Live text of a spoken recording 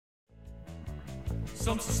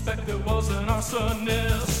Some suspect there was an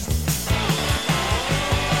arsonist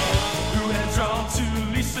who had drawn 2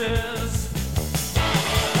 leases.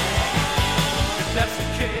 If that's the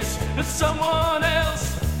case, then someone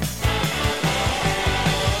else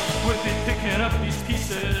would be picking up these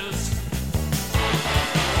pieces.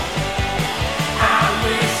 I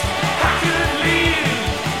wish I could leave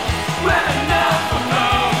where I never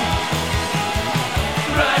know.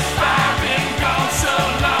 Rush fire been gone so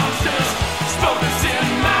long, just smolders in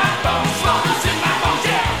my bones, smolders in my bones,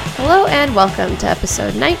 yeah! Hello and welcome to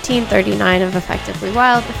episode 1939 of Effectively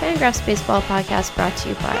Wild, the Fangraphs baseball podcast brought to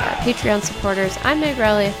you by our Patreon supporters. I'm Meg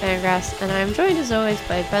Rowley of Fangraphs, and I'm joined as always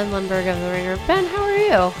by Ben Lundberg of The Ringer. Ben, how are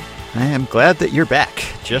you? I am glad that you're back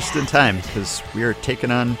just in time because we are taking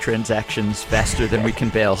on transactions faster than we can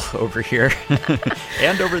bail over here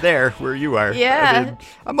and over there where you are. Yeah. I mean,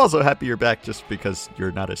 I'm also happy you're back just because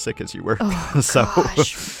you're not as sick as you were. So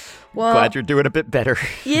Well, glad you're doing a bit better.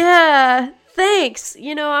 Yeah, thanks.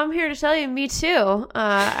 You know, I'm here to tell you, me too.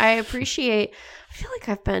 I feel like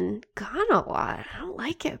I've been gone a lot. I don't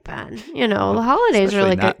like it, Ben. You know, the holidays are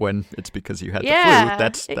like not when it's because you had the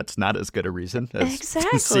flu. That's not as good a reason as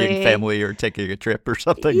Exactly. seeing family or taking a trip or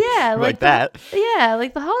something Yeah, like that.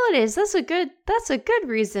 Like the holidays. That's a good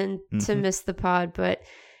reason to miss the pod. But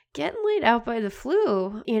getting laid out by the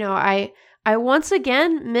flu, you know, I once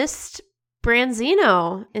again missed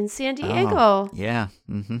Branzino in San Diego. Oh, yeah.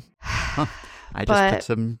 Mm-hmm. Huh. I just put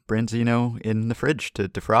some Branzino in the fridge to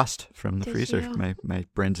defrost from the freezer. You? My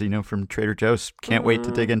Branzino from Trader Joe's. Can't wait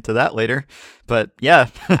to dig into that later. But yeah.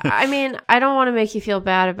 I mean, I don't want to make you feel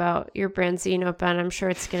bad about your Branzino, Ben. I'm sure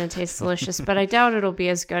it's going to taste delicious, but I doubt it'll be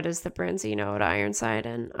as good as the Branzino at Ironside.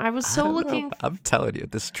 And I was so looking. I'm telling you,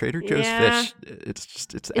 this Trader Joe's fish,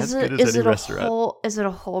 it's as good as any restaurant. Is it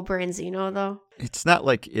a whole Branzino though? It's not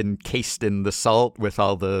like encased in the salt with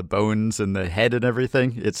all the bones and the head and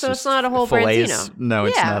everything. It's not a whole fillets. Branzino. No,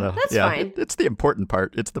 it's not a. That's fine. It's the important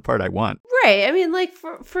part. It's the part I want. Right. I mean, like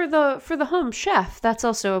for the home chef, that's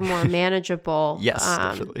also a more manageable. Yes,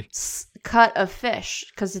 definitely. Cut of fish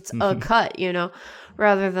because it's a cut, you know,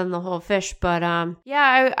 rather than the whole fish. But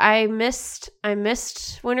I missed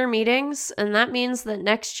winter meetings, and that means that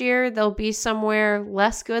next year they'll be somewhere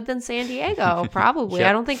less good than San Diego, probably. Yep.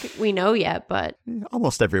 I don't think we know yet, but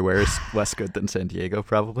almost everywhere is less good than San Diego,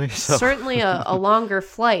 probably. So. Certainly a longer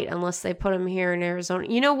flight unless they put them here in Arizona.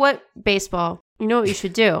 You know what, baseball? You know what you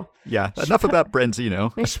should do? Yeah, enough about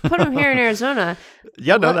Branzino. We should put them here in Arizona.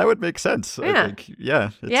 Yeah, no, that would make sense. Yeah. I think,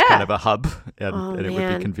 it's kind of a hub, and it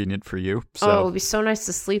would be convenient for you. So. It would be so nice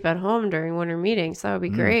to sleep at home during winter meetings. That would be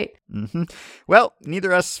great. Mm-hmm. Well,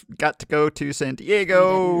 neither of us got to go to San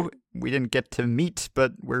Diego. We didn't get to meet,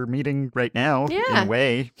 but we're meeting right now in a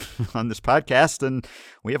way on this podcast, and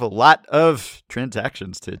we have a lot of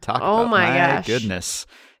transactions to talk about. Oh my gosh. Goodness.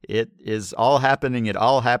 It is all happening. It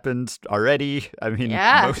all happened already. I mean,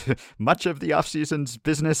 much of the offseason's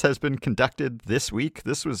business has been conducted this week.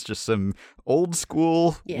 This was just some old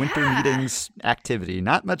school winter meetings activity.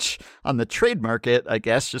 Not much on the trade market, I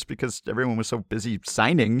guess, just because everyone was so busy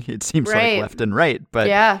signing, it seems like left and right.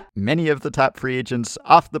 But many of the top free agents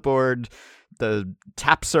off the board. The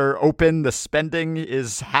taps are open. The spending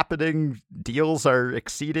is happening. Deals are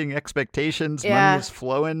exceeding expectations. Money is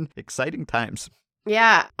flowing. Exciting times.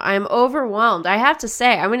 Yeah, I'm overwhelmed. I have to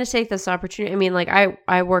say, I'm going to take this opportunity. I mean, like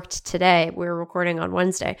I worked today. We were recording on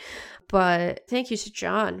Wednesday, but thank you to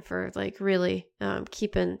John for like really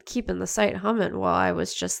keeping the site humming while I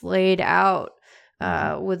was just laid out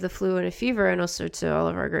with the flu and a fever, and also to all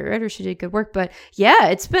of our great writers who did good work. But yeah,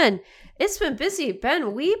 it's been busy.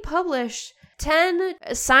 Ben, we published 10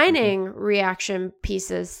 signing reaction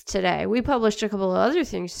pieces today. We published a couple of other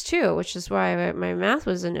things too, which is why my math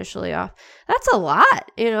was initially off. That's a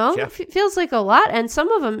lot, you know? Yeah. It feels like a lot. And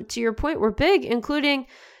some of them, to your point, were big, including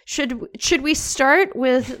should we start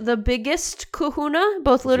with the biggest kahuna,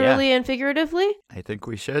 both literally and figuratively? I think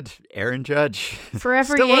we should. Aaron Judge.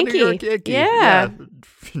 Forever Still Yankee. A New York Yankee. Yeah.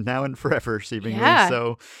 Now and forever, seemingly. Yeah.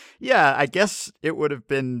 So, yeah, I guess it would have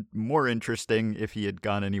been more interesting if he had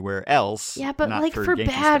gone anywhere else. Yeah, but not like for Yankees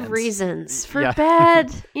bad fans. reasons. For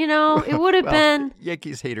bad, you know, it would have been.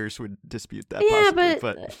 Yankees haters would dispute that. Yeah, possibly,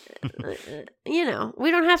 but you know,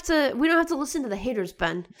 we don't have to listen to the haters,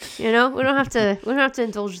 Ben. You know, we don't have to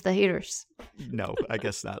indulge the haters. No, I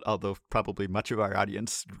guess not. Although probably much of our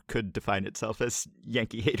audience could define itself as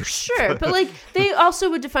Yankee haters. Sure, but like they also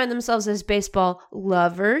would define themselves as baseball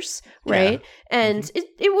lovers, right? Yeah. And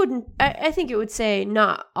it wouldn't. I think it would say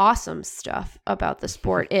not awesome stuff about the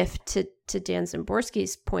sport if to Dan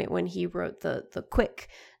Szymborski's point when he wrote the quick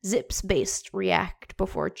zips based react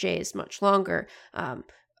before Jays much longer.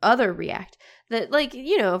 other react that, like,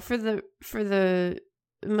 you know, for the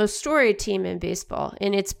most storied team in baseball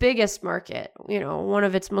in its biggest market, you know, one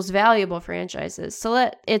of its most valuable franchises, to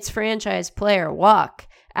let its franchise player walk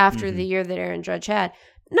after the year that Aaron Judge had.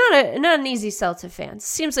 Not an easy sell to fans.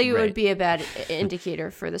 Seems like it would be a bad indicator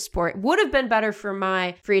for the sport. Would have been better for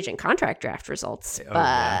my free agent contract draft results. Oh,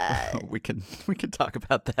 yeah. We can talk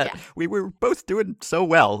about that. Yeah. We were both doing so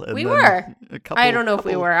well. And we were. I don't know if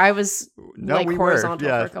we were. I was horizontal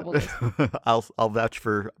for a couple days. I'll vouch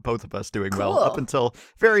for both of us doing well up until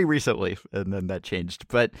very recently, and then that changed.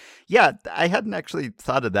 But yeah, I hadn't actually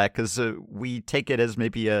thought of that because we take it as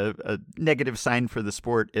maybe a negative sign for the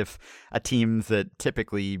sport if a team that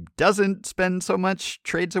typically doesn't spend so much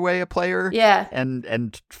trades away a player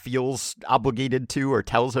and feels obligated to, or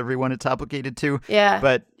tells everyone it's obligated to.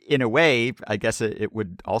 But in a way, I guess it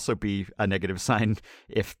would also be a negative sign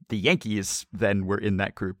if the Yankees then were in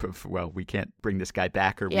that group of, well, we can't bring this guy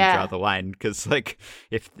back, or we draw the line. Because, like,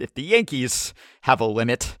 if the Yankees have a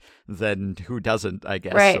limit, then who doesn't, I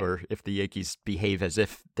guess, right. Or if the Yankees behave as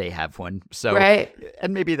if they have one. So, right.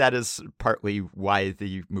 And maybe that is partly why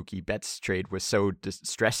the Mookie Betts trade was so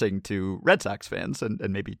distressing to Red Sox fans and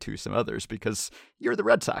maybe to some others, because you're the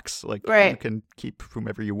Red Sox. Like, right. You can keep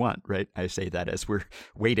whomever you want, right? I say that as we're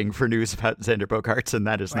waiting for news about Xander Bogaerts, and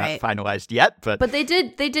that is right. not finalized yet. But they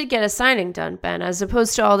did get a signing done, Ben, as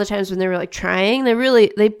opposed to all the times when they were like trying.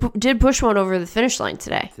 They did push one over the finish line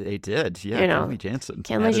today. They did, yeah. You know, Kenley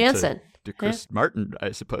Jansen. To Chris Martin,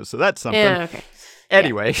 I suppose. So that's something. Yeah, okay.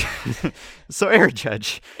 Anyway, so Aaron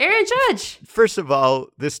Judge. First of all,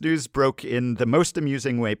 this news broke in the most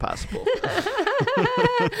amusing way possible.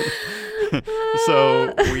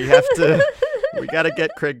 So we got to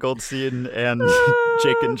get Craig Goldstein and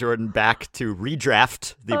Jake and Jordan back to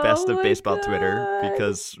redraft the best of baseball God. Twitter,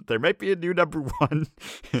 because there might be a new number one.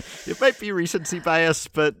 It might be recency bias,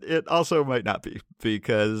 but it also might not be,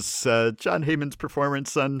 because Jon Heyman's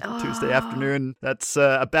performance on Tuesday afternoon, that's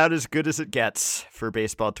about as good as it gets for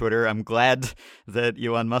baseball Twitter. I'm glad that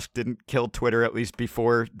Elon Musk didn't kill Twitter at least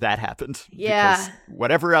before that happened. Yeah. Because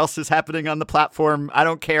whatever else is happening on the platform, I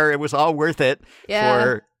don't care. It was all worth it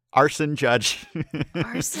for Arson Judge.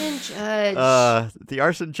 Arson Judge. The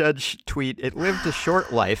Arson Judge tweet, it lived a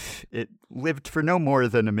short life. It lived for no more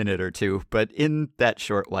than a minute or two, but in that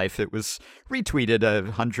short life, it was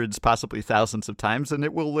retweeted hundreds, possibly thousands of times, and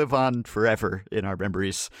it will live on forever in our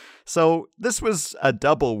memories. So this was a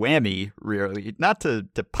double whammy, really. Not to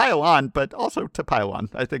pile on, but also to pile on.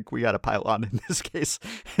 I think we got to pile on in this case.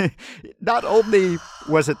 Not only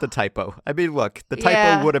was it the typo. I mean, look, the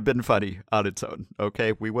typo would have been funny on its own,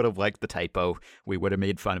 okay? We would have liked the typo. We would have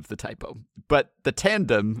made fun of the typo. But the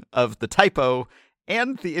tandem of the typo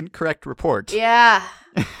and the incorrect report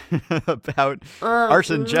about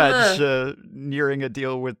Arson Judge nearing a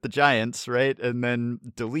deal with the Giants, right? And then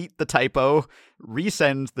delete the typo,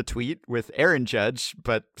 resend the tweet with Aaron Judge,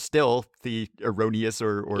 but still the erroneous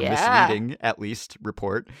or misleading, at least,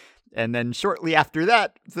 report. And then shortly after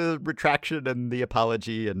that, the retraction and the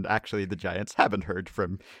apology, and actually the Giants haven't heard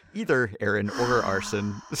from either Aaron or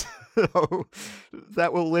Arson. So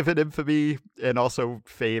that will live in infamy and also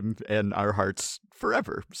fame in our hearts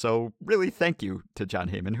forever. So really thank you to Jon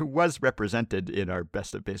Heyman, who was represented in our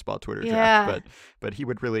Best of Baseball Twitter draft, but he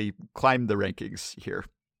would really climb the rankings here.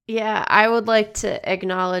 Yeah, I would like to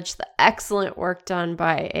acknowledge the excellent work done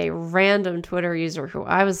by a random Twitter user who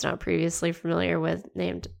I was not previously familiar with,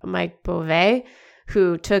 named Mike Beauvais,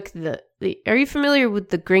 who took the are you familiar with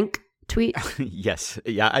the Grink tweet? Yes.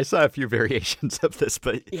 Yeah, I saw a few variations of this,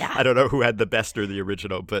 but I don't know who had the best or the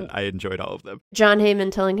original, but I enjoyed all of them. Jon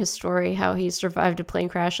Heyman telling his story, how he survived a plane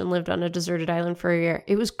crash and lived on a deserted island for a year.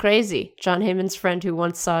 It was crazy. Jon Heyman's friend who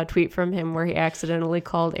once saw a tweet from him where he accidentally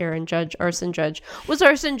called Aaron Judge Arson Judge. Was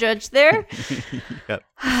Arson Judge there? Yep.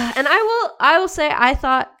 And I will say I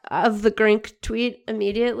thought of the Grink tweet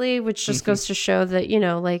immediately, which just goes to show that, you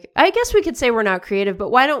know, like, I guess we could say we're not creative, but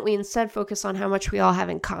why don't we instead focus on how much we all have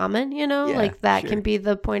in common, you know? Like that can be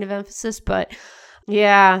the point of emphasis. But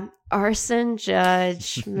yeah, Arson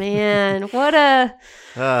Judge, man, what a...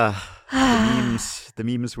 The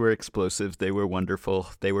memes were explosive. They were wonderful.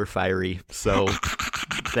 They were fiery. So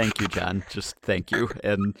thank you, John. Just thank you.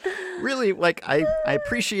 And really, like, I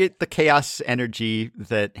appreciate the chaos energy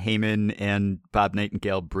that Heyman and Bob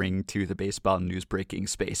Nightingale bring to the baseball news breaking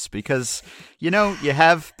space, because, you know, you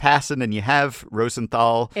have Passan and you have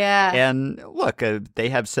Rosenthal. Yeah. And look, they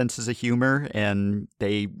have senses of humor, and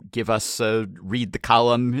they give us read the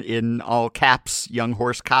column in all caps, young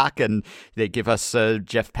horse cock, and they give us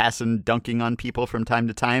Jeff Passan dunking on people from time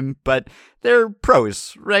to time, but they're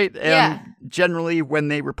pros, right? And generally, when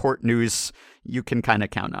they report news, you can kind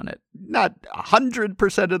of count on it. Not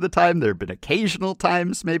 100% of the time. There have been occasional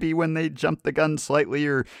times maybe when they jumped the gun slightly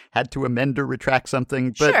or had to amend or retract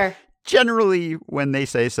something. But Sure. generally, when they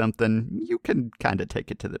say something, you can kind of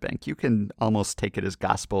take it to the bank. You can almost take it as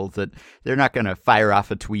gospel that they're not going to fire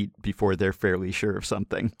off a tweet before they're fairly sure of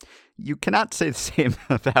something. You cannot say the same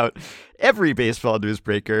about every baseball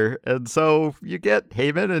newsbreaker. And so you get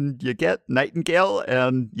Heyman and you get Nightingale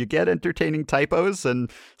and you get entertaining typos and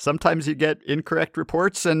sometimes you get incorrect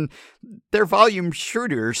reports and they're volume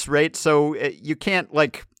shooters, right? So you can't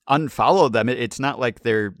unfollow them. It's not like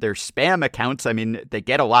they're spam accounts. I mean, they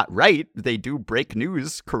get a lot right. They do break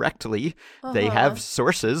news correctly. They have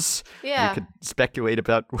sources. Yeah. You could speculate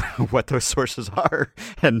about what those sources are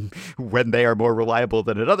and when they are more reliable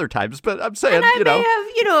than at other times. But I'm saying, and I may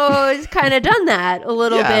have, kind of done that a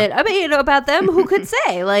little bit. I mean, about them, who could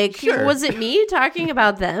say? Sure. Was it me talking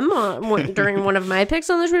about them during one of my picks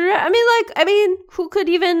on the Twitter? I mean, who could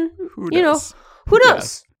even, Who knows? Who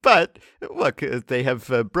knows? Yeah. But look, they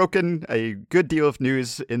have broken a good deal of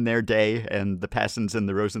news in their day, and the Passons and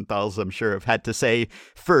the Rosenthals, I'm sure, have had to say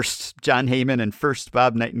first Jon Heyman and first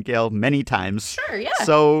Bob Nightingale many times. Sure, yeah.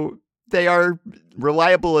 So they are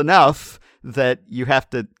reliable enough that you have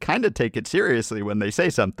to kind of take it seriously when they say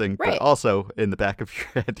something, right. But also in the back of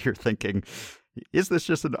your head, you're thinking, is this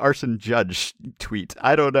just an arson judge tweet?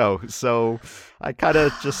 I don't know. So I kind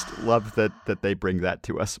of just love that they bring that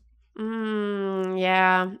to us.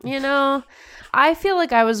 Yeah. I feel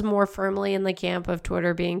like I was more firmly in the camp of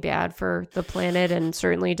Twitter being bad for the planet and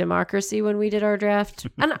certainly democracy when we did our draft.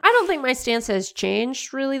 And I don't think my stance has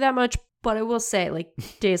changed really that much, but I will say,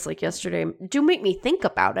 days like yesterday do make me think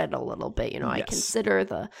about it a little bit. I Yes. consider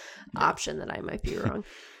the option that I might be wrong.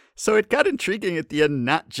 So it got intriguing at the end,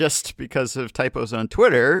 not just because of typos on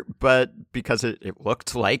Twitter, but because it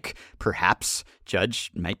looked like perhaps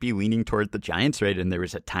Judge might be leaning toward the Giants, right? And there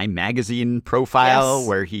was a Time Magazine profile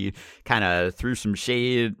where he kind of threw some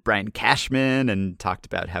shade at Brian Cashman and talked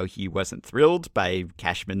about how he wasn't thrilled by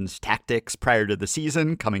Cashman's tactics prior to the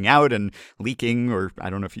season coming out and leaking, or I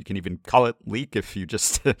don't know if you can even call it leak if you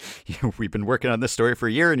just, we've been working on this story for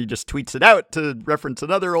a year and he just tweets it out to reference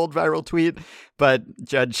another old viral tweet. But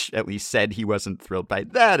Judge at least said he wasn't thrilled by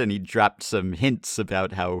that, and he dropped some hints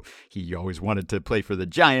about how he always wanted to play for the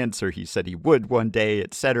Giants, or he said he would one day,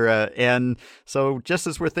 etc. And so just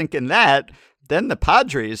as we're thinking that, then the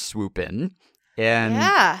Padres swoop in, and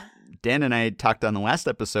Dan and I talked on the last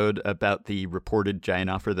episode about the reported Giant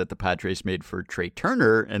offer that the Padres made for Trey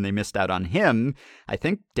Turner, and they missed out on him. I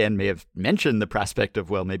think Dan may have mentioned the prospect of,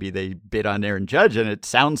 well, maybe they bid on Aaron Judge, and it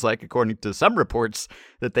sounds like, according to some reports,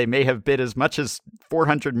 that they may have bid as much as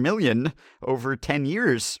 $400 million over 10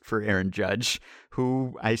 years for Aaron Judge,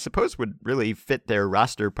 who I suppose would really fit their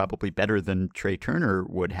roster probably better than Trey Turner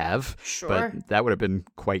would have. Sure. But that would have been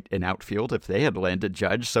quite an outfield if they had landed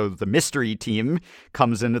Judge. So the mystery team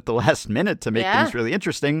comes in at the last minute to make things really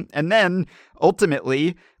interesting. And then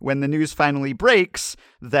ultimately, when the news finally breaks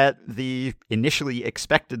that the initially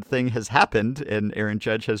expected thing has happened and Aaron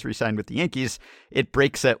Judge has re-signed with the Yankees, it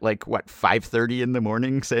breaks at 5:30 in the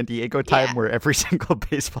morning San Diego time, where every single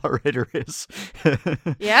baseball writer is.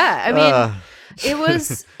 I mean,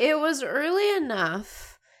 it was early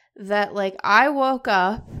enough that I woke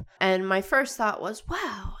up and my first thought was,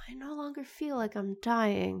 wow, I no longer feel like I'm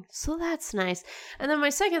dying. So that's nice. And then my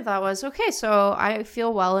second thought was, okay, so I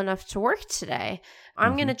feel well enough to work today.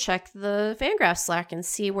 I'm going to check the Fangraphs Slack and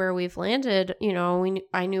see where we've landed.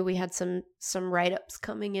 I knew we had some write-ups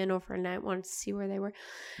coming in overnight. Wanted to see where they were.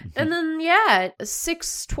 And then,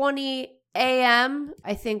 6:20 a.m.,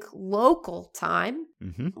 I think local time,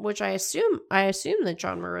 which I assume that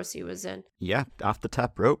John Morosi was in. Yeah, off the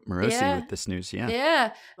top rope, Morosi with this news,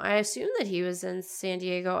 Yeah, I assume that he was in San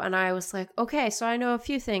Diego, and I was like, okay, so I know a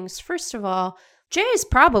few things. First of all, Jay is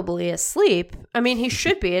probably asleep. I mean, he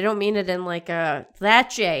should be. I don't mean it in that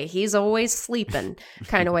Jay, he's always sleeping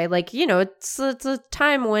kind of way. It's a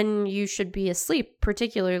time when you should be asleep,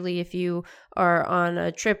 particularly if you are on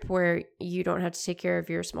a trip where you don't have to take care of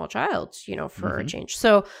your small child, for a change.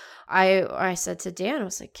 So I said to Dan, I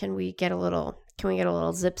was like, can we get a little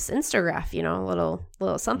Zips Instagraph, a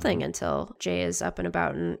little something until Jay is up and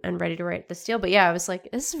about and ready to write this deal. But I was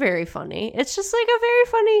like, this is very funny. It's just a very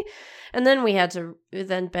funny. And then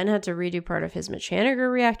Ben had to redo part of his Mitch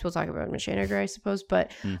Haniger react. We'll talk about Mitch Haniger, I suppose.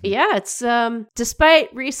 But it's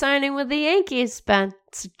despite re-signing with the Yankees, Ben,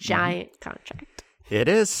 it's a giant contract. It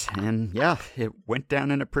is. And it went down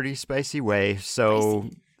in a pretty spicy way. So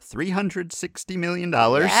 $360 million.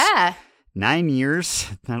 Yeah. 9 years.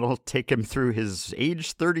 That'll take him through his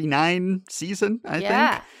age 39 season, I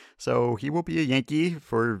think. So he will be a Yankee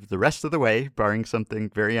for the rest of the way, barring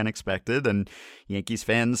something very unexpected. And Yankees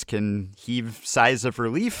fans can heave sighs of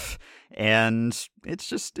relief. And it's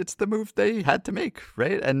the move they had to make,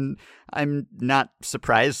 right? And I'm not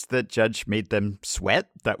surprised that Judge made them sweat.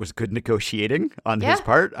 That was good negotiating on his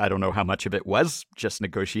part. I don't know how much of it was just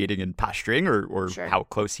negotiating and posturing or Sure. how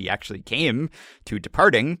close he actually came to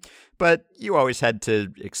departing. But you always had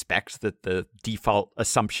to expect that the default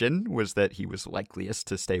assumption was that he was likeliest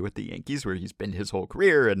to stay with the Yankees, where he's been his whole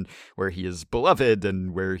career and where he is beloved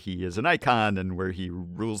and where he is an icon and where he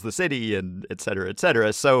rules the city and et cetera, et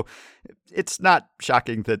cetera. So it's not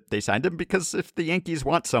shocking that they signed him, because if the Yankees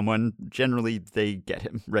want someone, generally they get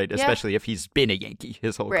him, right? Yeah. Especially if he's been a Yankee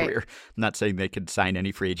his whole Right. career. I'm not saying they could sign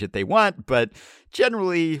any free agent they want, but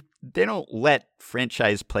generally they don't let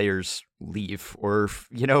franchise players leave. Or,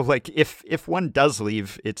 you know, like if one does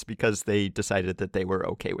leave, it's because they decided that they were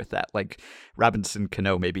okay with that. Like Robinson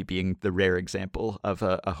Cano maybe being the rare example of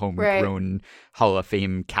a homegrown Hall of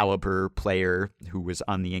Fame caliber player who was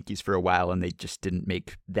on the Yankees for a while, and they just didn't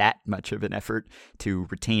make that much of an effort to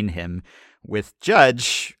retain him. With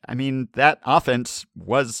Judge, I mean, that offense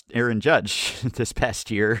was Aaron Judge this past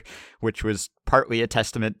year, which was partly a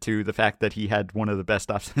testament to the fact that he had one of the best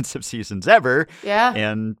offensive seasons ever. Yeah.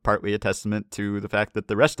 And partly a testament to the fact that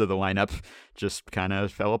the rest of the lineup just kind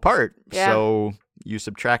of fell apart. Yeah. So you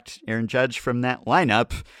subtract Aaron Judge from that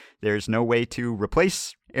lineup, there's no way to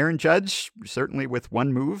replace Aaron Judge, certainly with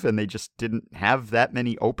one move, and they just didn't have that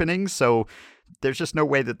many openings. So there's just no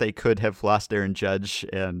way that they could have lost Aaron Judge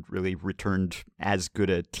and really returned as good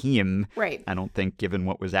a team. Right. I don't think, given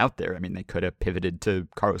what was out there. I mean, they could have pivoted to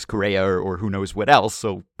Carlos Correa or who knows what else,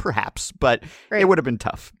 so perhaps. But Right. it would have been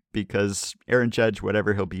tough, because Aaron Judge,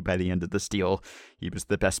 whatever he'll be by the end of the deal, he was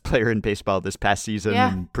the best player in baseball this past season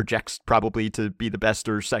and projects probably to be the best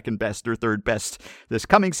or second best or third best this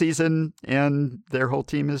coming season. And their whole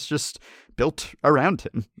team is just built around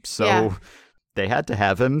him. So they had to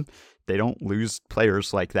have him. They don't lose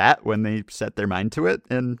players like that when they set their mind to it.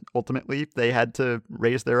 And ultimately, they had to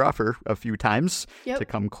raise their offer a few times to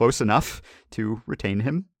come close enough to retain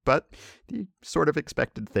him. But the sort of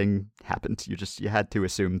expected thing happened. You had to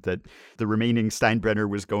assume that the remaining Steinbrenner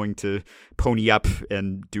was going to pony up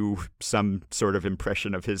and do some sort of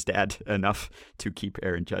impression of his dad enough to keep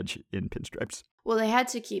Aaron Judge in pinstripes. Well, they had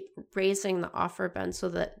to keep raising the offer, Ben, so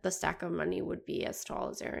that the stack of money would be as tall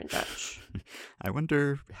as Aaron Judge. I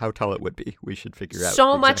wonder how tall it would be. We should figure out.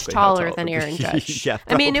 So much exactly how taller tall than it would Aaron be. Judge. Yeah,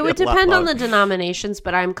 I mean, it would probably a lot depend on the taller. denominations,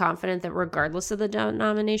 but I'm confident that regardless of the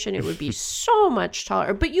denomination, it would be so much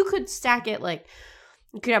taller. But you could stack it like,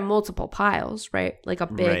 you could have multiple piles, right? Like a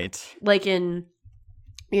big, Right. like in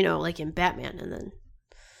Batman, and then.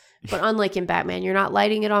 But unlike in Batman, you're not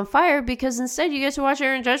lighting it on fire, because instead you get to watch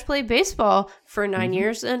Aaron Judge play baseball for 9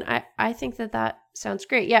 years. And I think that sounds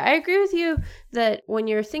great. Yeah, I agree with you that when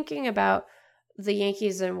you're thinking about the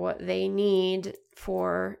Yankees and what they need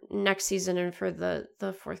for next season and for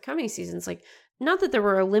the forthcoming seasons, like, not that there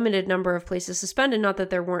were a limited number of places to spend, and not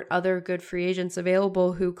that there weren't other good free agents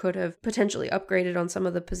available who could have potentially upgraded on some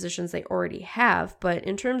of the positions they already have. But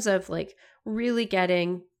in terms of like really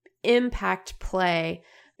getting impact play,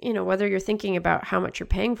 you know, whether you're thinking about how much you're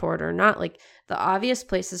paying for it or not, like the obvious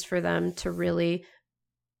places for them to really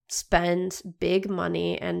spend big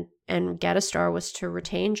money and get a star was to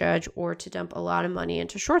retain Judge or to dump a lot of money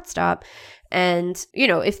into shortstop. And, you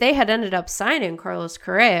know, if they had ended up signing Carlos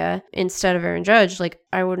Correa instead of Aaron Judge, like,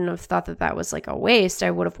 I wouldn't have thought that was like a waste. I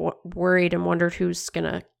would have worried and wondered who's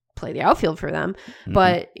going to play the outfield for them. Mm-hmm.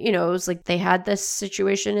 But, you know, it was like they had this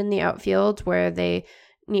situation in the outfield where they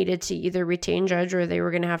needed to either retain Judge or they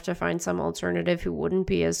were going to have to find some alternative who wouldn't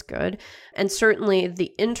be as good. And certainly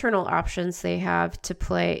the internal options they have to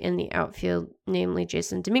play in the outfield, namely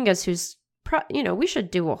Jason Dominguez, who's, we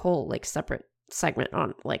should do a whole like separate segment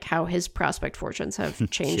on like how his prospect fortunes have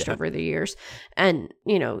changed over the years, and,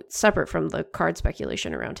 you know, separate from the card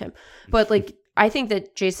speculation around him. But like, I think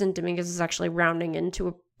that Jason Dominguez is actually rounding into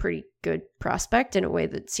a pretty good prospect in a way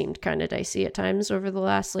that seemed kind of dicey at times over the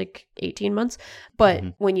last like 18 months. But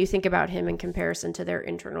when you think about him in comparison to their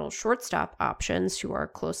internal shortstop options who are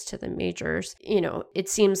close to the majors, you know, it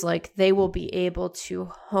seems like they will be able to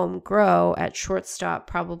home grow at shortstop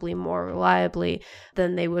probably more reliably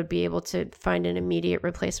than they would be able to find an immediate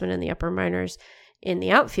replacement in the upper minors in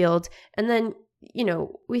the outfield. And then, you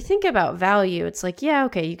know, we think about value. It's like, yeah,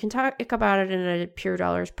 okay, you can talk about it in a pure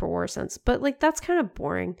dollars per war sense, but like that's kind of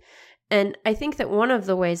boring. And I think that one of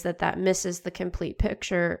the ways that misses the complete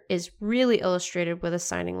picture is really illustrated with a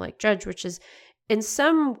signing like Judge, which is in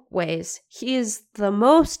some ways he is the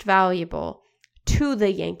most valuable to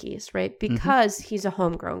the Yankees, right? Because he's a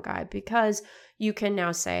homegrown guy, because you can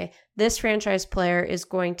now say this franchise player is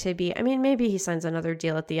going to be, I mean, maybe he signs another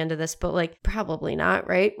deal at the end of this, but like probably not,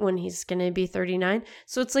 right? When he's going to be 39.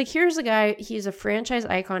 So it's like, here's a guy, he's a franchise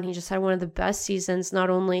icon. He just had one of the best seasons, not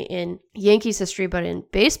only in Yankees history, but in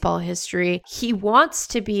baseball history. He wants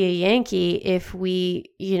to be a Yankee if we,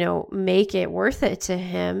 make it worth it to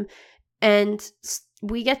him. And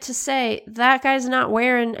we get to say that guy's not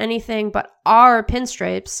wearing anything but our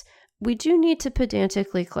pinstripes. We do need to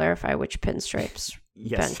pedantically clarify which pinstripes,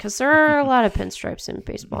 Ben, because there are a lot of pinstripes in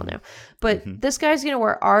baseball now. But this guy's going to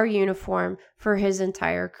wear our uniform for his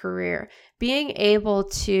entire career. Being able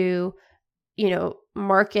to,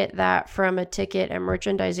 market that from a ticket and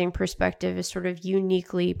merchandising perspective is sort of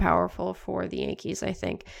uniquely powerful for the Yankees, I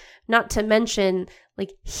think. Not to mention,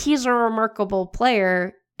 like, he's a remarkable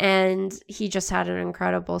player and he just had an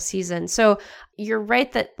incredible season. So you're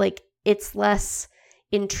right that, like, it's less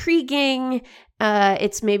intriguing.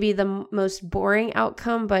 It's maybe the most boring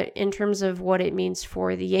outcome, but in terms of what it means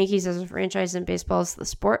for the Yankees as a franchise and baseball as a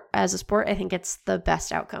sport, I think it's the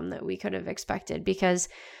best outcome that we could have expected, because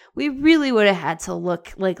we really would have had to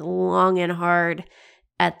look like long and hard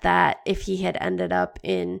at that if he had ended up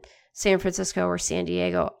in San Francisco or San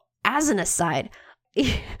Diego. As an aside,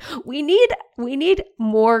 we need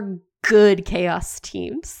more good chaos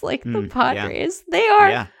teams like the Padres.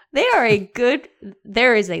 Yeah. They are a good,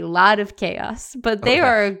 there is a lot of chaos, but they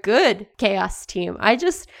are a good chaos team. I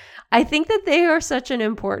think that they are such an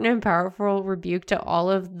important and powerful rebuke to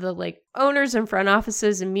all of the like owners and front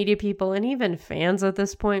offices and media people and even fans at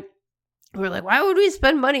this point. We're like, why would we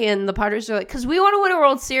spend money? And the Padres are like, because we want to win a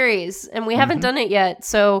World Series and we haven't done it yet.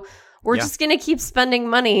 So we're just going to keep spending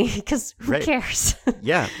money because who cares?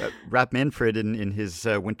 Rob Manfred in his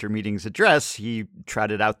winter meetings address, he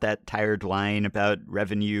trotted out that tired line about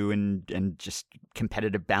revenue and just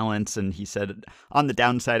competitive balance. And he said, on the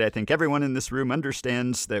downside, I think everyone in this room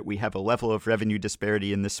understands that we have a level of revenue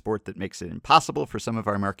disparity in this sport that makes it impossible for some of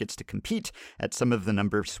our markets to compete at some of the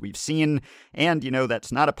numbers we've seen. And,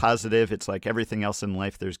 that's not a positive. It's like everything else in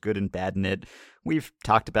life. There's good and bad in it. We've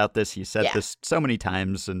talked about this. He said this so many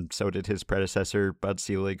times, and so did his predecessor, Bud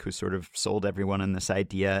Selig, who sort of sold everyone on this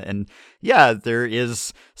idea. And there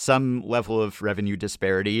is some level of revenue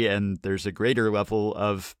disparity, and there's a greater level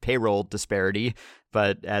of payroll disparity.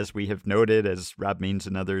 But as we have noted, as Rob Means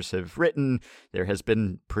and others have written, there has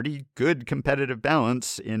been pretty good competitive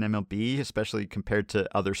balance in MLB, especially compared to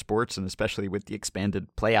other sports, and especially with the expanded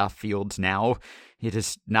playoff fields now. It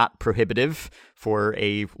is not prohibitive for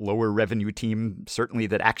a lower revenue team, certainly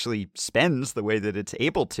that actually spends the way that it's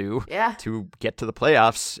able to get to the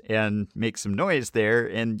playoffs and make some noise there.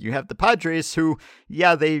 And you have the Padres who,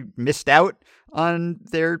 they missed out on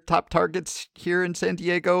their top targets here in San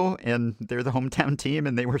Diego, and they're the hometown team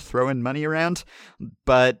and they were throwing money around.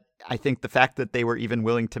 But I think the fact that they were even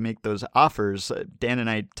willing to make those offers, Dan and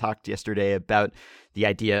I talked yesterday about the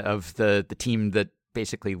idea of the team that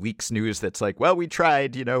basically leaks news that's like, well, we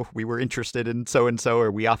tried, we were interested in so-and-so, or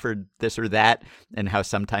we offered this or that, and how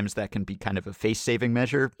sometimes that can be kind of a face-saving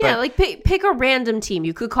measure. Yeah, like pick a random team.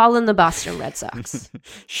 You could call in the Boston Red Sox.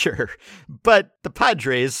 Sure. But the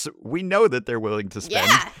Padres, we know that they're willing to spend.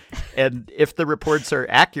 Yeah. And if the reports are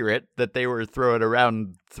accurate that they were throwing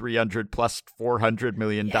around $300 plus $400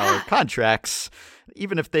 million contracts,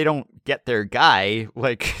 even if they don't get their guy,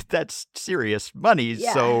 like, that's serious money.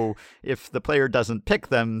 Yeah. So if the player doesn't pick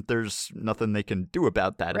them, there's nothing they can do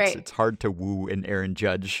about that. Right. It's hard to woo an Aaron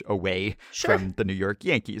Judge away from the New York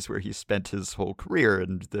Yankees, where he spent his whole career,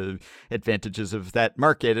 and the advantages of that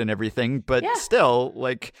market and everything. But still,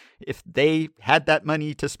 like, if they had that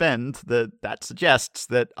money to spend, that suggests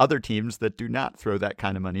that other teams that do not throw that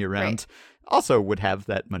kind of money around also would have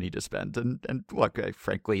that money to spend. And look,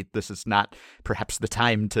 frankly, this is not perhaps the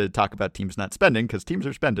time to talk about teams not spending, because teams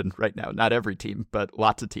are spending right now. Not every team, but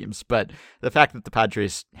lots of teams. But the fact that the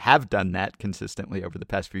Padres have done that consistently over the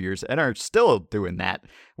past few years and are still doing that,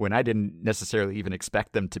 when I didn't necessarily even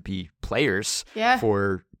expect them to be players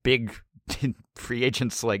for big free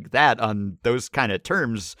agents like that on those kind of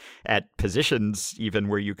terms at positions even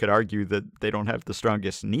where you could argue that they don't have the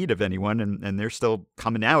strongest need of anyone, and they're still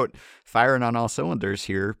coming out firing on all cylinders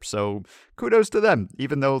here. So kudos to them,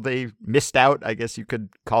 even though they missed out. I guess you could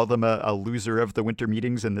call them a loser of the winter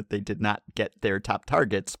meetings and that they did not get their top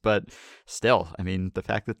targets, but still, I mean, the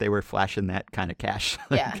fact that they were flashing that kind of cash,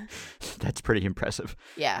 that's pretty impressive.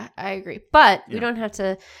 Yeah, I agree. But we don't have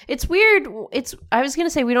to, it's weird. I was going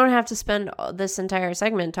to say we don't have to spend this this entire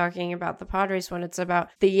segment talking about the Padres when it's about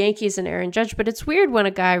the Yankees and Aaron Judge. But it's weird when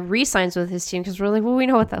a guy re-signs with his team because we're like, well, we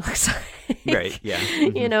know what that looks like. Right, yeah.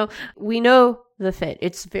 Mm-hmm. You know, we know the fit.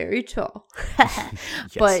 It's very tall. Yes.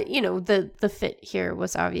 But, you know, the fit here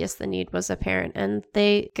was obvious. The need was apparent, and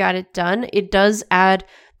they got it done. It does add,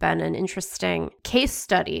 Ben, an interesting case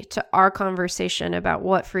study to our conversation about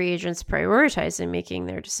what free agents prioritize in making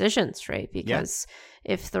their decisions, right? Because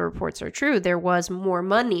if the reports are true, there was more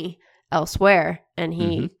money elsewhere, and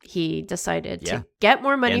he decided to get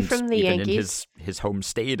more money from the Yankees. In his home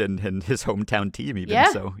state and his hometown team even. Yeah.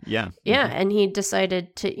 So, yeah. Yeah, and he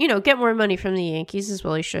decided to, you know, get more money from the Yankees as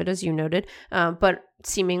well he should, as you noted, but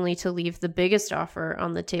seemingly to leave the biggest offer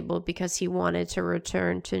on the table because he wanted to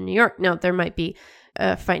return to New York. Now, there might be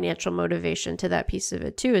a financial motivation to that piece of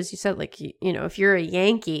it too. As you said, like, you know, if you're a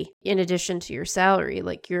Yankee, in addition to your salary,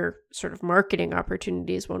 like your sort of marketing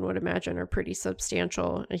opportunities, one would imagine, are pretty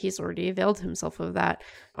substantial. And he's already availed himself of that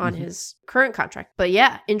on his current contract. But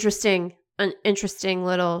yeah, an interesting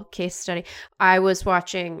little case study. I was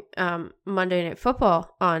watching Monday Night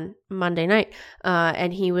Football on Monday night,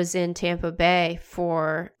 and he was in Tampa Bay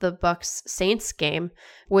for the Bucs Saints game,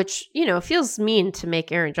 which, you know, feels mean to make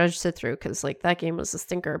Aaron Judge sit through because, like, that game was a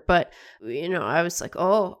stinker. But, you know, I was like,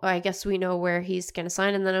 oh, I guess we know where he's going to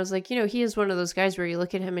sign. And then I was like, you know, he is one of those guys where you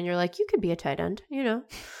look at him and you're like, you could be a tight end, you know?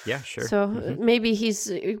 Yeah, sure. So maybe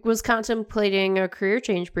was contemplating a career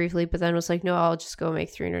change briefly, but then was like, no, I'll just go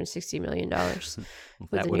make $360 million.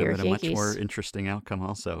 That would have been a much more interesting outcome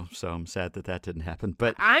also. So I'm sad that didn't happen.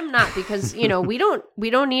 But I'm not, because, you know, we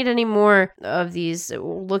don't need any more of these.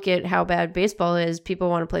 Look at how bad baseball is. People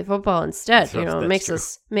want to play football instead. You know, it makes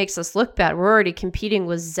us look bad. We're already competing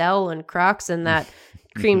with Zell and Crocs and that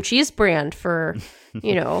cream cheese brand for,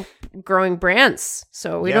 you know, growing brands.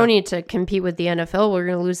 So we don't need to compete with the NFL. We're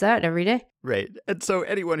going to lose that every day. Right. And so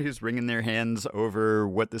anyone who's wringing their hands over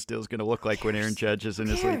what this deal is going to look like when Aaron Judge is in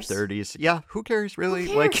his late 30s, who cares really?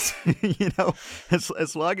 Who cares? Like, you know,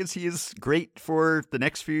 as long as he is great for the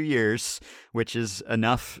next few years, which is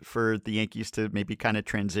enough for the Yankees to maybe kind of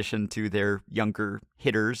transition to their younger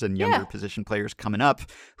hitters and younger position players coming up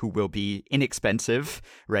who will be inexpensive,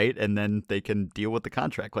 right? And then they can deal with the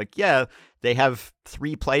contract. Like, they have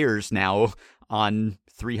 3 players now on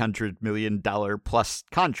 $300 million plus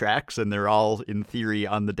contracts, and they're all in theory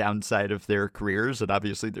on the downside of their careers. And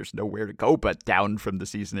obviously there's nowhere to go but down from the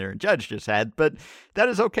season Aaron Judge just had. But that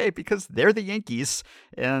is okay because they're the Yankees.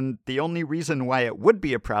 And the only reason why it would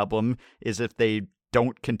be a problem is if they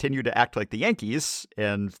don't continue to act like the Yankees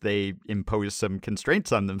and they impose some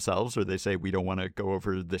constraints on themselves, or they say, we don't want to go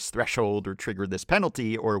over this threshold or trigger this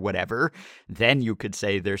penalty or whatever, then you could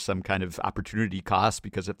say there's some kind of opportunity cost,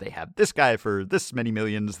 because if they have this guy for this many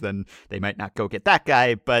millions, then they might not go get that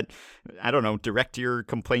guy. But I don't know, direct your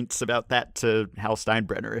complaints about that to Hal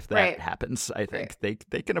Steinbrenner if that happens. I think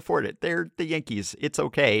they can afford it. They're the Yankees. It's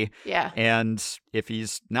okay. Yeah. And if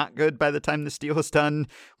he's not good by the time this deal is done,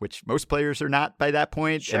 which most players are not by that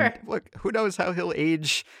point. Sure. And look, who knows how he'll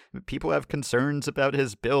age? People have concerns about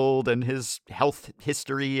his build and his health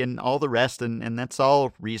history and all the rest, and that's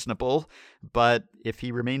all reasonable. But if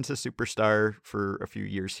he remains a superstar for a few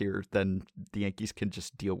years here, then the Yankees can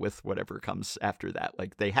just deal with whatever comes after that.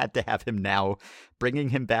 Like, they had to have him now. Bringing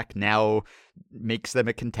him back now makes them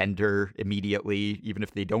a contender immediately, even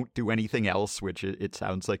if they don't do anything else, which it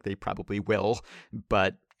sounds like they probably will.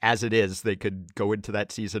 But as it is, they could go into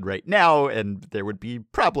that season right now and there would be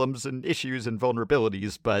problems and issues and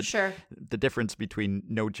vulnerabilities. But the difference between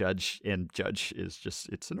no Judge and Judge is just,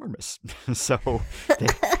 it's enormous. So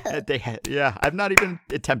I'm not even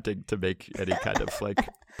attempting to make any kind of like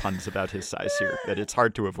puns about his size here, that it's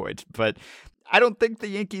hard to avoid. But I don't think the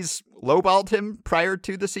Yankees lowballed him prior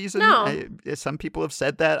to the season. No. Some people have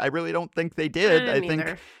said that. I really don't think they did.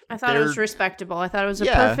 I thought it was respectable. I thought it was a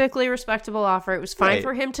perfectly respectable offer. It was fine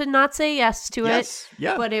for him to not say yes to it.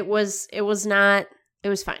 Yeah. But it was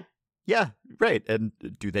fine. Yeah, right. And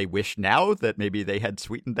do they wish now that maybe they had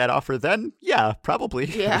sweetened that offer then? Yeah, probably.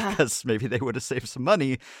 Yeah. Because maybe they would have saved some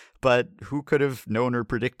money. But who could have known or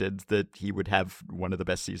predicted that he would have one of the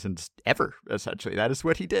best seasons ever, essentially? That is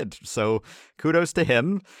what he did. So kudos to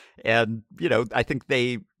him. And, you know, I think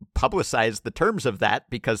they publicized the terms of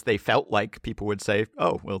that because they felt like people would say,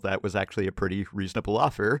 oh, well, that was actually a pretty reasonable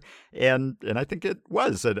offer. And I think it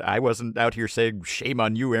was. And I wasn't out here saying, shame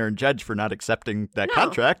on you, Aaron Judge, for not accepting that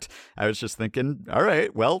contract. I was just thinking, all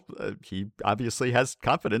right, well, he obviously has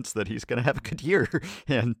confidence that he's going to have a good year.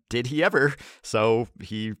 And did he ever? So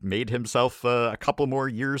he made himself a couple more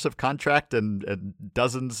years of contract and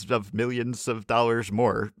dozens of millions of dollars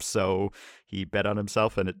more. So he bet on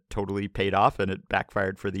himself, and it totally paid off, and it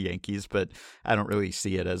backfired for the Yankees. But I don't really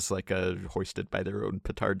see it as like a hoisted by their own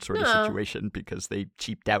petard sort of situation, because they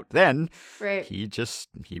cheaped out then. Right. He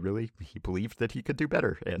believed that he could do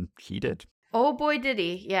better, and he did. Oh boy, did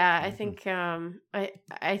he! Yeah, I think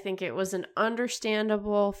I think it was an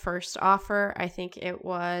understandable first offer. I think it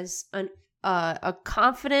was a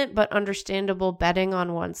confident but understandable betting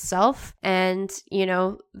on oneself, and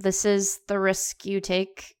this is the risk you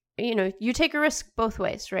take. You take a risk both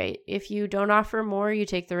ways, right? If you don't offer more, you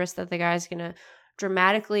take the risk that the guy's going to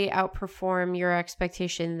dramatically outperform your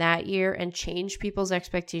expectation that year and change people's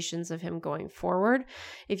expectations of him going forward.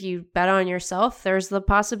 If you bet on yourself, there's the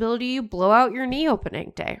possibility you blow out your knee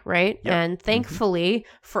opening day, right? Yep. And thankfully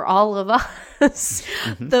for all of us,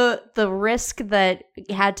 the risk that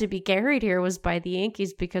had to be carried here was by the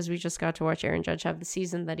Yankees, because we just got to watch Aaron Judge have the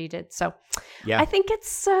season that he did. So I think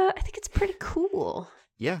it's pretty cool.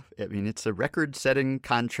 Yeah, I mean, it's a record-setting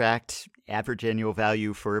contract, average annual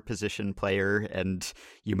value for a position player, and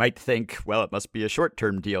you might think, well, it must be a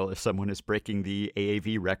short-term deal if someone is breaking the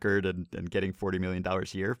AAV record and getting $40 million a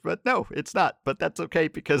year. But no, it's not. But that's okay,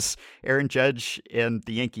 because Aaron Judge and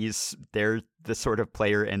the Yankees, they're the sort of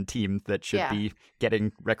player and team that should be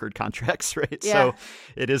getting record contracts, right? Yeah. So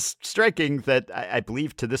it is striking that I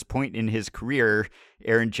believe to this point in his career,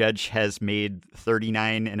 Aaron Judge has made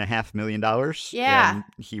 $39.5 million. Yeah. And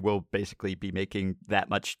he will basically be making that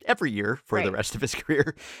much every year for the rest of his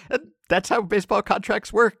career. And that's how baseball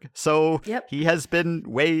contracts work. So he has been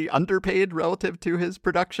way underpaid relative to his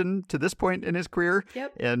production to this point in his career.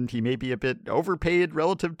 Yep. And he may be a bit overpaid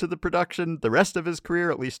relative to the production the rest of his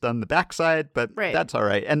career, at least on the backside. But that's all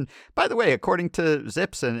right. And by the way, according to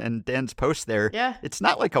Zips and Dan's post there, it's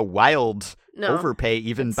not like a wild overpay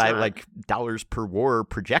even by like dollars per WAR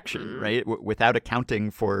projection, right? Without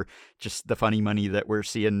accounting for just the funny money that we're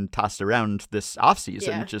seeing tossed around this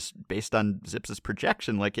offseason, just based on Zips's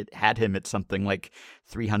projection, like it had him at something like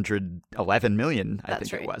 311 million, I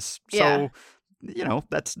think it was. So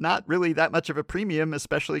that's not really that much of a premium,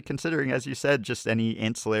 especially considering, as you said, just any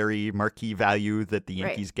ancillary marquee value that the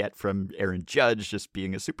Yankees get from Aaron Judge just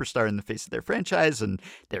being a superstar in the face of their franchise and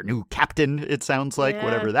their new captain, it sounds like,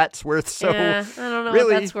 whatever that's worth. So I don't know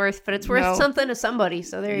really, what that's worth, but it's worth something to somebody.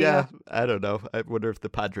 So there you go. I don't know. I wonder if the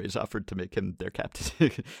Padres offered to make him their captain.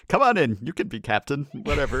 Come on in. You can be captain.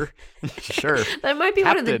 Whatever. Sure. That might be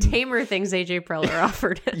captain. One of the tamer things AJ Preller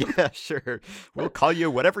offered him. Yeah, sure. We'll call you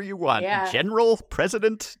whatever you want. General,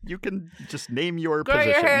 president, you can just name your Grow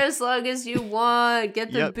position. Grow your hair as long as you want.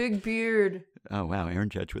 Get the big beard. Oh, wow. Aaron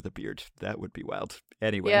Judge with a beard. That would be wild.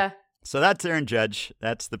 Anyway. So that's Aaron Judge.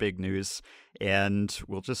 That's the big news. And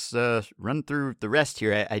we'll just run through the rest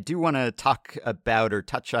here. I do want to talk about or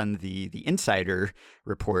touch on the insider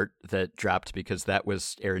report that dropped, because that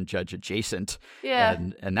was Aaron Judge adjacent. Yeah.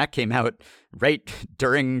 And that came out right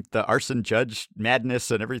during the Arson Judge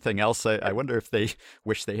madness and everything else. I wonder if they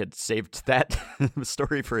wish they had saved that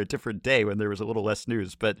story for a different day when there was a little less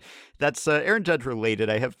news. But that's Aaron Judge related.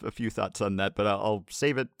 I have a few thoughts on that, but I'll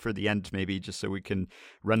save it for the end maybe, just so we can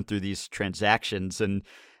run through these transactions. And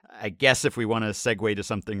I guess if we want to segue to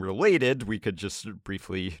something related, we could just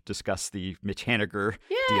briefly discuss the Mitch Haniger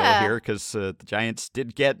deal here, because the Giants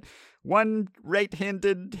did get one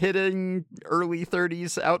right-handed hitting early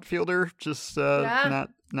 30s outfielder, just not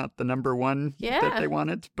the number one that they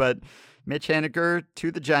wanted. But Mitch Haniger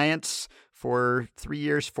to the Giants for 3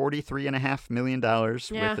 years, $43.5 million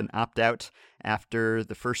with an opt-out after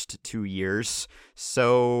the first 2 years.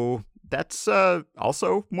 So that's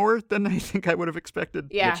also more than I think I would have expected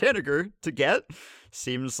Mitch Haniger to get.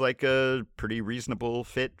 Seems like a pretty reasonable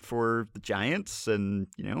fit for the Giants. And,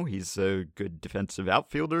 he's a good defensive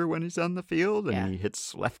outfielder when he's on the field, and he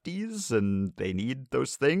hits lefties, and they need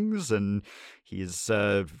those things. And he's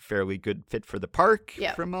a fairly good fit for the park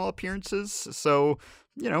from all appearances. So,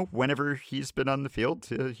 whenever he's been on the field,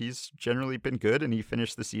 he's generally been good, and he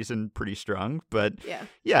finished the season pretty strong. But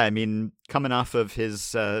I mean, coming off of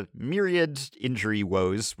his myriad injury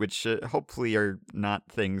woes, which hopefully are not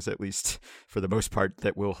things, at least for the most part,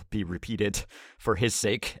 that will be repeated for his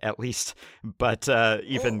sake, at least. But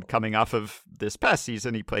even coming off of this past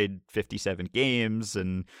season, he played 57 games,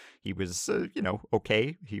 and he was,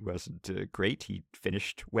 okay. He wasn't great. He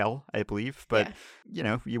finished well, I believe. But,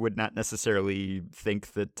 you would not necessarily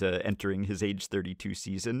think that entering his age 32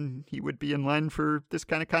 season, he would be in line for this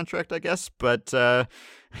kind of contract, I guess. But I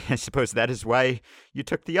suppose that is why you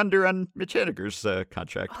took the under on Mitch Haniger's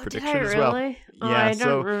contract prediction did I as well. really? Oh, Yeah, I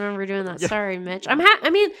don't remember doing that. Sorry, Mitch. I'm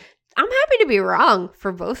happy to be wrong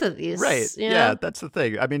for both of these. Right. You know? Yeah, that's the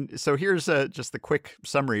thing. I mean, so here's just the quick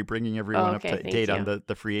summary, bringing everyone up to date on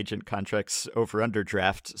the free agent contracts over-under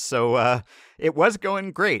draft. So it was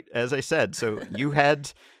going great, as I said. So you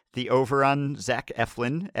had the over on Zach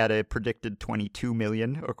Eflin at a predicted $22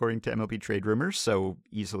 million, according to MLB Trade Rumors. So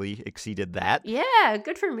easily exceeded that. Yeah,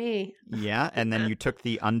 good for me. Yeah, and then you took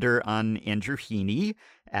the under on Andrew Heaney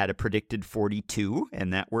at a predicted 42,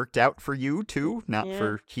 and that worked out for you too. Not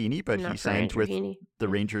for Heaney, but he signed with the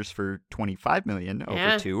Rangers for $25 million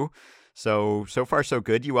over 2. So far so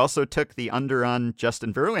good. You also took the under on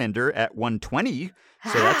Justin Verlander at 120.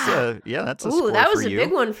 So that's a score for you. That was a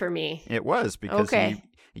big one for me. It was because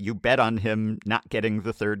you bet on him not getting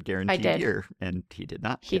the third guaranteed year, and he did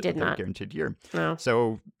not. He did not guaranteed year. No.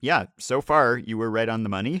 So so far you were right on the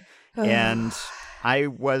money, and I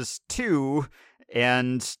was too.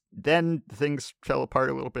 And then things fell apart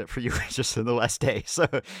a little bit for you just in the last day. So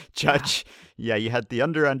Judge, you had the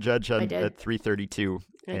under on Judge at 332,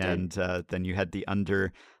 and then you had the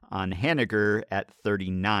under on Haniger at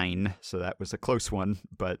 39. So that was a close one,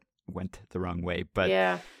 but went the wrong way.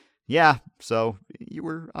 But yeah, so you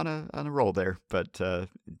were on a roll there, but the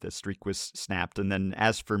streak was snapped. And then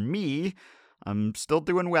as for me, I'm still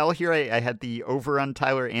doing well here. I had the over on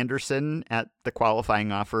Tyler Anderson at the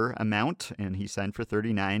qualifying offer amount, and he signed for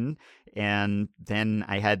 39. And then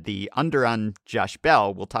I had the under on Josh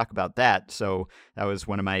Bell. We'll talk about that. So that was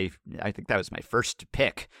I think that was my first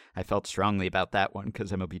pick. I felt strongly about that one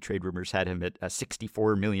because MLB Trade Rumors had him at a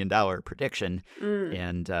 $64 million prediction.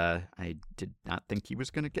 And I did not think he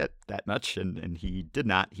was going to get that much, and he did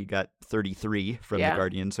not. He got 33 from the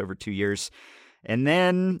Guardians over 2 years. And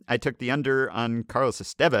then I took the under on Carlos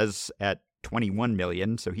Estevez at 21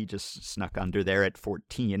 million, so he just snuck under there at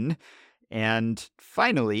 14. And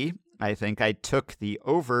finally, I think I took the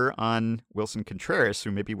over on Wilson Contreras, who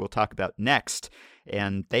maybe we'll talk about next,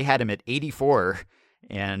 and they had him at 84.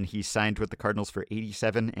 And he signed with the Cardinals for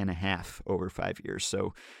 87.5 over 5 years.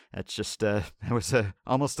 So that's just that was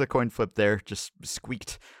almost a coin flip there. Just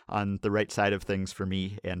squeaked on the right side of things for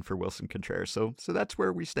me and for Wilson Contreras. So that's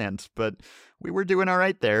where we stand. But we were doing all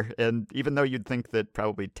right there. And even though you'd think that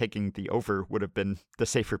probably taking the over would have been the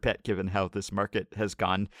safer bet given how this market has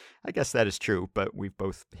gone, I guess that is true. But we've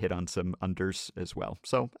both hit on some unders as well.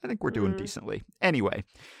 So I think we're doing decently. Anyway.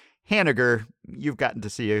 Haniger, you've gotten to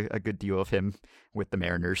see a good deal of him with the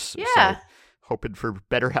Mariners. Yeah. So hoping for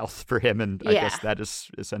better health for him. And I guess that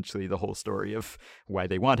is essentially the whole story of why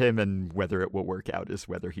they want him and whether it will work out is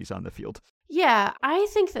whether he's on the field. Yeah, I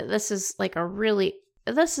think that this is just like a really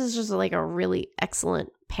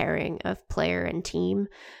excellent pairing of player and team.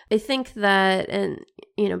 I think that, and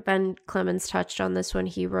Ben Clemens touched on this when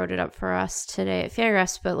he wrote it up for us today at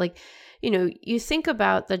Fangraphs, but you think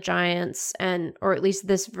about the Giants or at least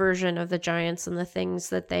this version of the Giants and the things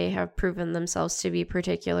that they have proven themselves to be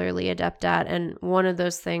particularly adept at. And one of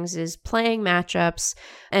those things is playing matchups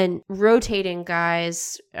and rotating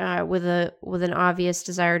guys with an obvious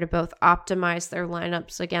desire to both optimize their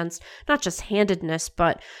lineups against not just handedness,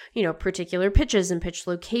 but, particular pitches and pitch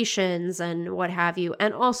locations and what have you,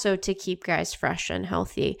 and also to keep guys fresh and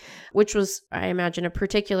healthy, which was, I imagine, a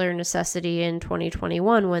particular necessity in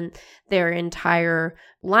 2021 when their entire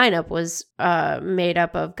lineup was made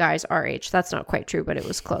up of guys our age. That's not quite true, but it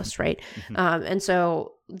was close, right? And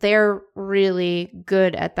so they're really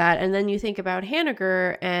good at that. And then you think about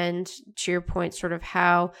Haniger and, to your point, sort of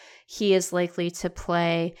how he is likely to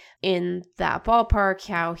play in that ballpark,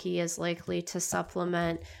 how he is likely to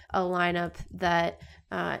supplement a lineup that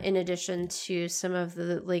in addition to some of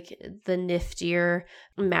the niftier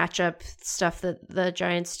matchup stuff that the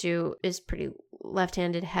Giants do is pretty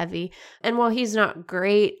left-handed heavy. And while he's not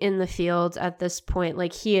great in the field at this point,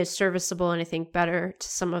 he is serviceable and I think better to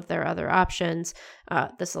some of their other options.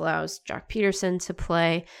 This allows Jock Peterson to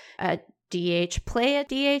play at DH.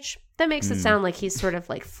 That makes it sound like he's sort of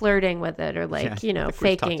flirting with it or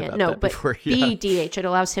faking it. No, but before, be DH. It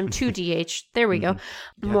allows him to DH. There we go.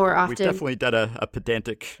 More often. We've definitely done a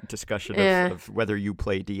pedantic discussion of whether you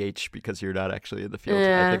play DH because you're not actually in the field.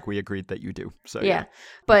 I think we agreed that you do. So yeah.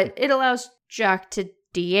 But it allows Jock to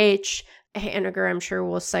DH. Haniger, I'm sure,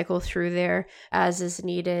 will cycle through there as is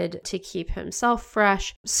needed to keep himself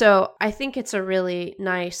fresh. So I think it's a really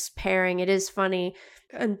nice pairing. It is funny,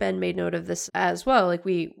 and Ben made note of this as well. Like,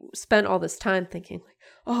 we spent all this time thinking, like,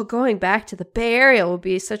 oh, going back to the Bay Area will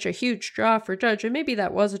be such a huge draw for Judge. And maybe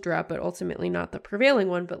that was a draw, but ultimately not the prevailing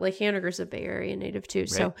one. But like, Haniger's a Bay Area native too. Right.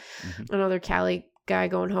 So another Cali guy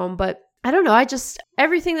going home. But I don't know.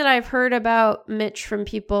 Everything that I've heard about Mitch from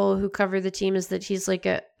people who cover the team is that he's like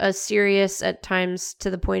a serious, at times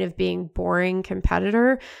to the point of being boring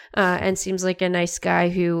competitor, and seems like a nice guy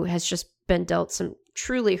who has just been dealt some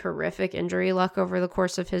truly horrific injury luck over the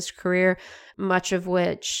course of his career, much of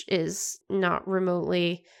which is not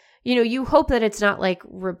remotely, you hope that it's not like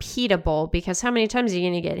repeatable, because how many times are you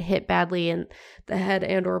going to get hit badly in the head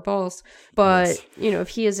and or balls? But, yes. If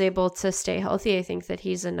he is able to stay healthy, I think that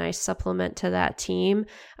he's a nice supplement to that team.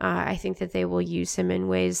 I think that they will use him in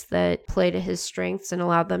ways that play to his strengths and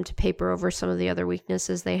allow them to paper over some of the other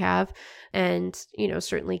weaknesses they have, and,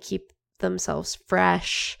 certainly keep themselves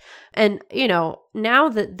fresh. And, now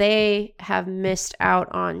that they have missed out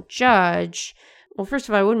on Judge, well, first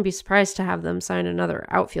of all, I wouldn't be surprised to have them sign another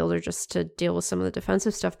outfielder just to deal with some of the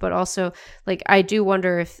defensive stuff. But also, like, I do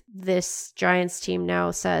wonder if this Giants team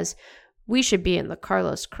now says we should be in the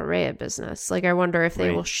Carlos Correa business. Like, I wonder if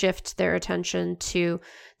they will shift their attention to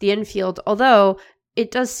the infield. Although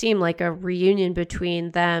it does seem like a reunion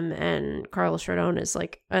between them and Carlos Rodon is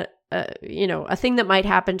like a thing that might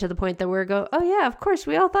happen to the point that we're oh yeah, of course,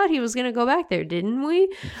 we all thought he was going to go back there, didn't we?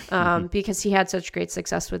 Because he had such great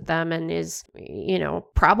success with them and is,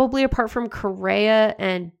 probably apart from Correa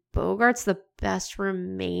and Bogarts, the best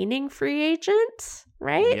remaining free agent,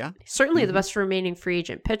 right? Yeah. Certainly the best remaining free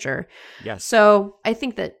agent pitcher. Yes. So I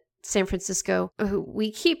think that San Francisco, who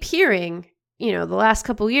we keep hearing, the last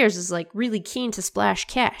couple of years, is like really keen to splash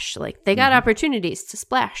cash. Like, they got opportunities to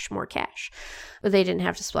splash more cash. But they didn't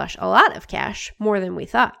have to splash a lot of cash, more than we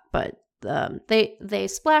thought. But they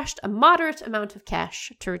splashed a moderate amount of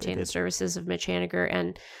cash to retain the services of Mitch Haniger,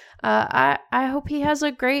 and I hope he has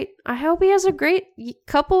a great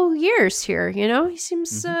couple years here. He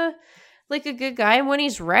seems like a good guy, and when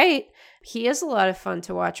he's right, he is a lot of fun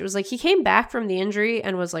to watch. It was like he came back from the injury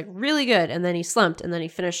and was like really good, and then he slumped, and then he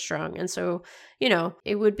finished strong. And so,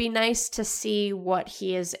 it would be nice to see what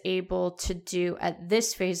he is able to do at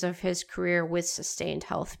this phase of his career with sustained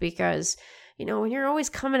health, because, when you're always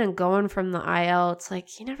coming and going from the IL, it's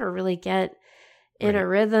like you never really get in a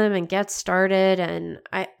rhythm and get started. And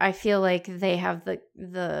I feel like they have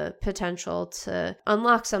the potential to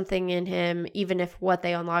unlock something in him, even if what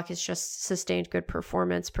they unlock is just sustained good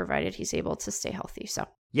performance, provided he's able to stay healthy. So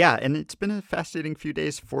yeah, and it's been a fascinating few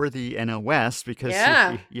days for the NL West, because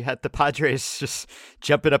you had the Padres just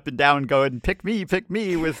jumping up and down going, pick me,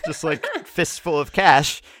 with just like fistful of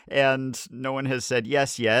cash, and no one has said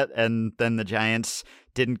yes yet. And then the Giants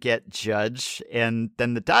didn't get Judge, and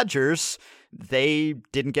then the Dodgers, they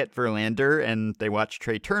didn't get Verlander, and they watched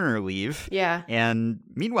Trey Turner leave. Yeah. And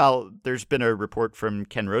meanwhile, there's been a report from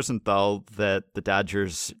Ken Rosenthal that the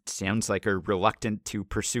Dodgers sounds like are reluctant to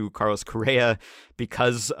pursue Carlos Correa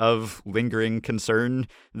because of lingering concern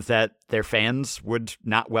that their fans would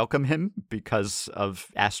not welcome him because of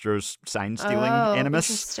Astros sign-stealing animus.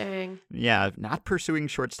 Interesting. Yeah, not pursuing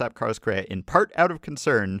shortstop Carlos Correa, in part out of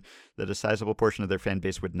concern that a sizable portion of their fan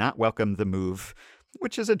base would not welcome the move,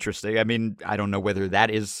 which is interesting. I mean, I don't know whether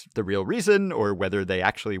that is the real reason or whether they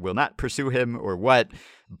actually will not pursue him or what,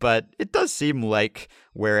 but it does seem like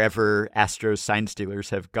wherever Astros sign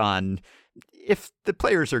stealers have gone, if the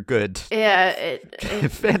players are good,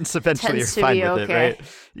 fans eventually are fine with it, right?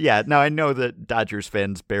 Yeah. Now, I know that Dodgers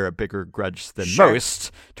fans bear a bigger grudge than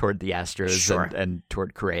most toward the Astros and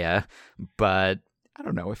toward Correa, but I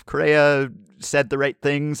don't know, if Correa said the right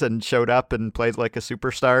things and showed up and played like a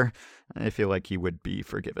superstar, I feel like he would be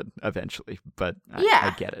forgiven eventually, but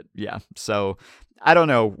I get it. Yeah. So I don't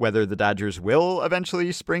know whether the Dodgers will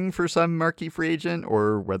eventually spring for some marquee free agent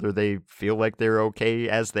or whether they feel like they're okay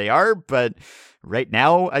as they are. But right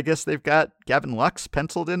now, I guess they've got Gavin Lux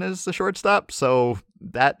penciled in as the shortstop. So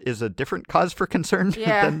that is a different cause for concern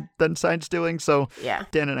than sign stealing. So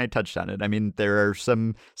Dan and I touched on it. I mean, there are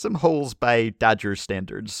some holes by Dodgers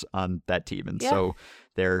standards on that team. And so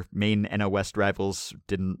their main NL West rivals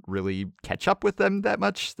didn't really catch up with them that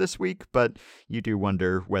much this week, but you do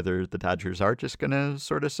wonder whether the Dodgers are just going to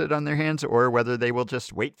sort of sit on their hands or whether they will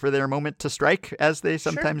just wait for their moment to strike, as they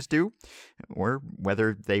sometimes do, or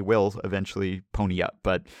whether they will eventually pony up.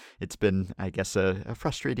 But it's been, I guess, a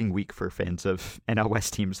frustrating week for fans of NL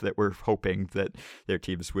West teams that were hoping that their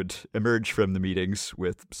teams would emerge from the meetings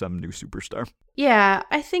with some new superstar. Yeah,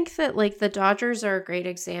 I think that like the Dodgers are a great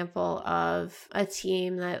example of a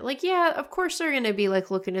team that like, yeah, of course they're going to be like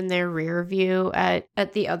looking in their rear view at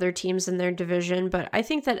the other teams in their division. But I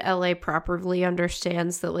think that LA properly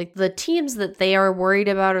understands that like the teams that they are worried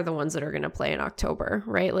about are the ones that are going to play in October,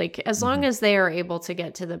 right? Like as long as they are able to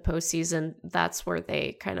get to the postseason, that's where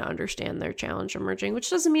they kind of understand their challenge emerging, which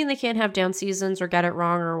doesn't mean they can't have down seasons or get it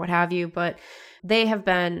wrong or what have you. But they have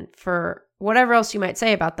been, for whatever else you might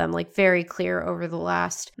say about them, like very clear over the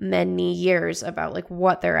last many years about like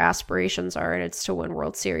what their aspirations are, and it's to win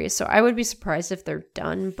World Series. So I would be surprised if they're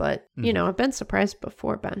done, but you know, I've been surprised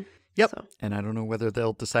before, Ben. Yep. So. And I don't know whether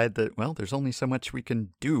they'll decide that, well, there's only so much we can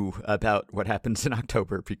do about what happens in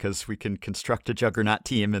October, because we can construct a juggernaut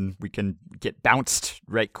team and we can get bounced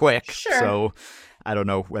right quick. Sure. So I don't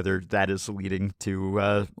know whether that is leading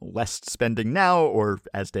to less spending now, or,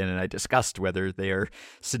 as Dan and I discussed, whether they are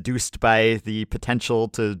seduced by the potential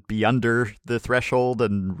to be under the threshold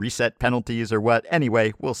and reset penalties or what.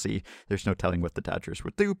 Anyway, we'll see. There's no telling what the Dodgers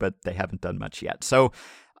would do, but they haven't done much yet. So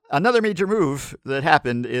another major move that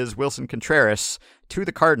happened is Wilson Contreras to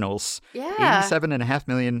the Cardinals. Yeah. $87.5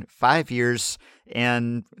 million, 5 years.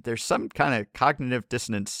 And there's some kind of cognitive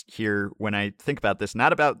dissonance here when I think about this,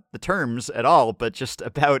 not about the terms at all, but just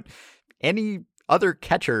about any other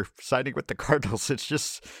catcher signing with the Cardinals.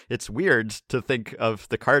 It's weird to think of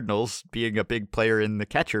the Cardinals being a big player in the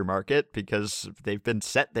catcher market because they've been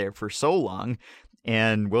set there for so long.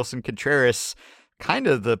 And Wilson Contreras, kind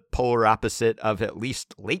of the polar opposite of at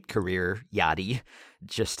least late career Yadi,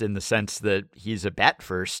 just in the sense that he's a bat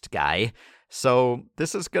first guy. So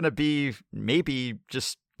this is going to be maybe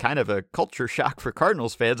just kind of a culture shock for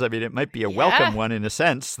Cardinals fans. I mean, it might be a welcome one in a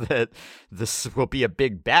sense that this will be a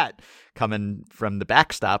big bat coming from the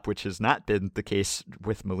backstop, which has not been the case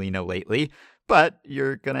with Molina lately. But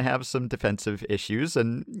you're going to have some defensive issues,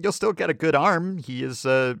 and you'll still get a good arm. He is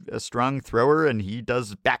a strong thrower, and he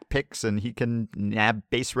does back picks, and he can nab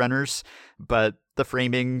base runners. But the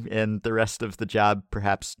framing and the rest of the job,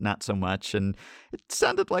 perhaps not so much. And it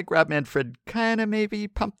sounded like Rob Manfred kind of maybe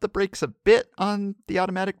pumped the brakes a bit on the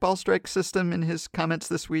automatic ball strike system in his comments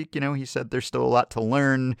this week. You know, he said there's still a lot to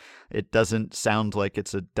learn. It doesn't sound like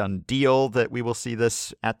it's a done deal that we will see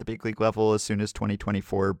this at the big league level as soon as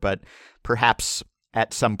 2024, but perhaps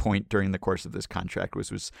at some point during the course of this contract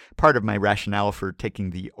was part of my rationale for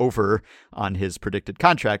taking the over on his predicted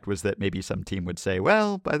contract, was that maybe some team would say,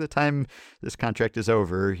 well, by the time this contract is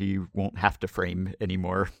over, he won't have to frame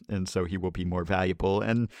anymore, and so he will be more valuable.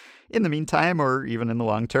 And in the meantime, or even in the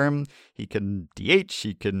long term, he can DH,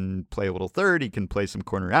 he can play a little third, he can play some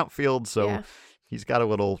corner outfield, so he's got a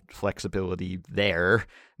little flexibility there.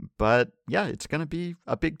 But yeah, it's going to be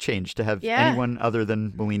a big change to have anyone other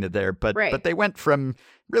than Molina there. But they went from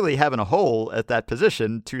really having a hole at that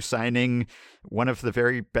position to signing one of the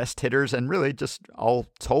very best hitters, and really just all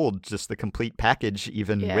told, just the complete package,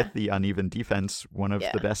 even with the uneven defense, one of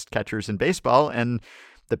the best catchers in baseball, and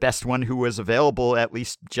the best one who was available, at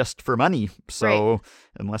least just for money. So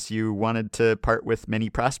unless you wanted to part with many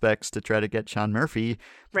prospects to try to get Sean Murphy,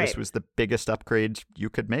 this was the biggest upgrade you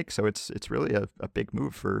could make. So it's really a big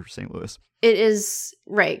move for St. Louis. It is,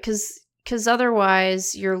 right, because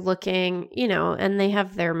otherwise you're looking, you know, and they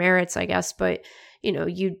have their merits, I guess, but, you know,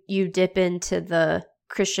 you dip into the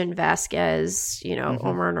Christian Vasquez, you know,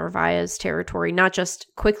 Omar Narvaez territory, not just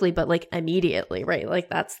quickly, but like immediately, right? Like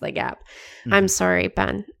that's the gap. I'm sorry,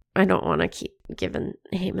 Ben. I don't want to keep giving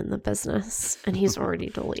Heyman the business, and he's already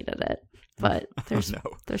deleted it. But there's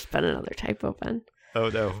been another typo, Ben. Oh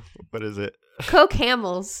no, what is it? Coke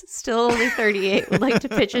Hamels, still only 38, would like to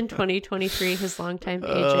pitch in 2023. His longtime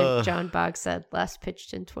agent John Boggs said last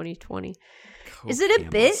pitched in 2020. Is it a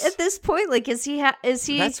bit at this point? Like, is he?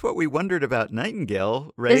 That's what we wondered about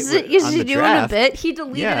Nightingale, right? Is he doing a bit? He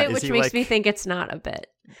deleted it, which makes me think it's not a bit.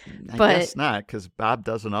 I guess not, because Bob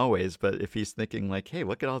doesn't always. But if he's thinking like, hey,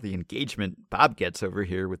 look at all the engagement Bob gets over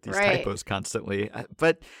here with these typos constantly.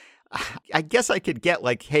 But I guess I could get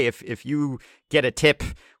like, hey, if you get a tip,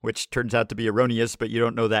 which turns out to be erroneous, but you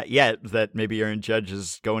don't know that yet, that maybe Aaron Judge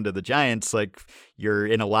is going to the Giants, like you're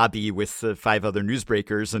in a lobby with 5 other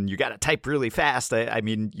newsbreakers and you got to type really fast. I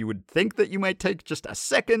mean, you would think that you might take just a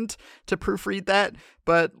second to proofread that.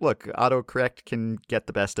 But look, autocorrect can get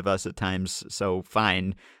the best of us at times, so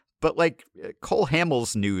fine. But like Cole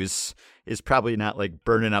Hamels news is probably not like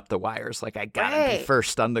burning up the wires. Like I gotta be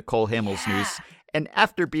first on the Cole Hamels news. And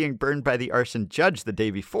after being burned by the arson judge the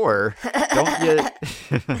day before, don't you?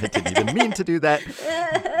 I didn't even mean to do that.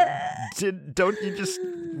 Don't you just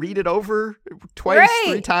read it over twice,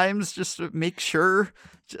 3 times, just to make sure?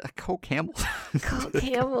 Cole Hamels. Cole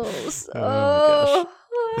Hamels. Oh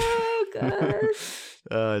my gosh.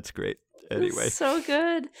 It's great. Anyway. It's so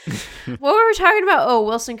good. What were we talking about? Oh,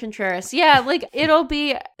 Wilson Contreras. Yeah, like it'll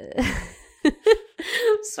be.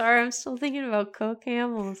 Sorry, I'm still thinking about Cole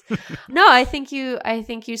Hamels. No, I think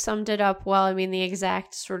you summed it up well. I mean, the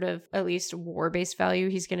exact sort of at least war-based value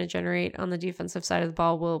he's going to generate on the defensive side of the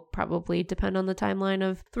ball will probably depend on the timeline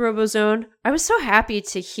of the RoboZone. I was so happy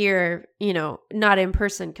to hear, not in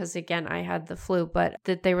person because again I had the flu, but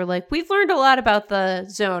that they were like, we've learned a lot about the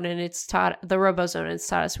zone and it's taught the RoboZone and it's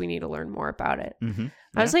taught us we need to learn more about it. Mm-hmm.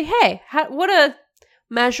 I was like, hey, what a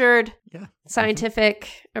measured, scientific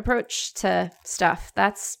approach to stuff.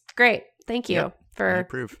 That's great. Thank you for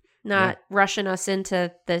not rushing us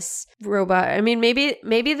into this robot. I mean,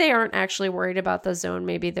 maybe they aren't actually worried about the zone.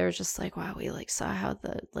 Maybe they're just like, wow, we like saw how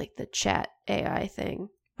the chat AI thing.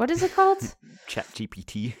 What is it called?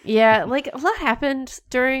 ChatGPT. Yeah, like a lot happened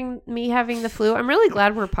during me having the flu. I'm really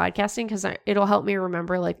glad we're podcasting because it'll help me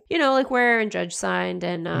remember, like where Aaron Judge signed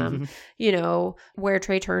and, where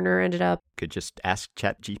Trey Turner ended up. Could just ask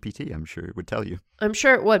ChatGPT. I'm sure it would tell you. I'm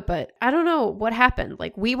sure it would, but I don't know what happened.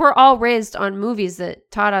 Like we were all raised on movies that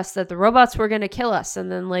taught us that the robots were going to kill us.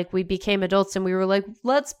 And then like we became adults and we were like,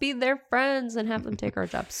 let's be their friends and have them take our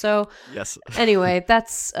jobs. So yes. Anyway,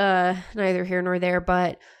 that's neither here nor there,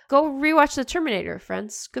 but go rewatch The Terminator,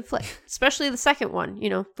 friends. Good flick. Especially the second one.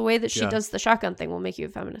 The way that she does the shotgun thing will make you a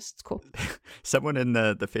feminist. It's cool. Someone in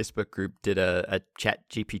the Facebook group did a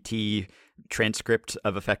ChatGPT transcript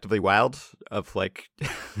of Effectively Wild of like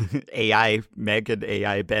AI Meg and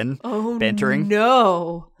AI Ben bantering.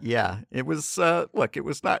 No. Yeah, it was it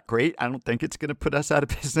was not great. I don't think it's going to put us out of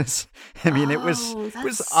business. I mean, it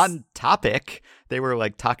was on topic. They were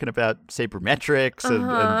like talking about sabermetrics and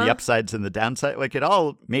the upsides and the downside. Like it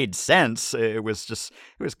all made sense. It was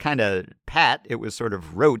kind of pat. It was sort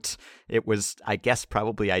of rote. It was, I guess,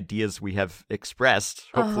 probably ideas we have expressed,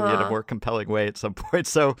 hopefully in a more compelling way at some point.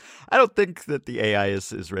 So I don't think that the AI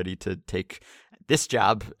is ready to take this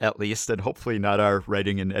job, at least, and hopefully not our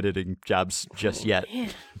writing and editing jobs just yet.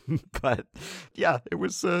 But yeah, it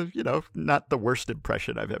was, not the worst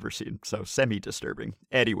impression I've ever seen. So semi-disturbing.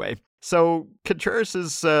 Anyway, so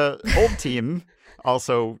Contreras' old team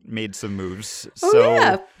also made some moves.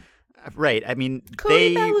 Right. I mean,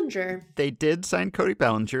 Cody Bellinger. They did sign Cody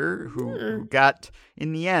Bellinger, who got,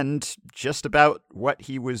 in the end, just about what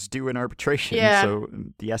he was due in arbitration. Yeah. So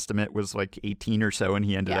the estimate was like 18 or so, and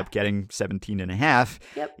he ended up getting 17 and a half,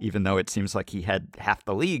 even though it seems like he had half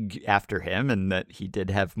the league after him and that he did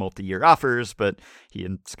have multi-year offers. But he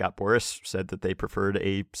and Scott Boras said that they preferred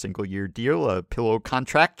a single-year deal, a pillow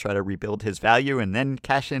contract, try to rebuild his value and then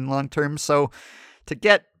cash in long-term. So to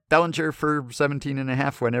get Bellinger for 17 and a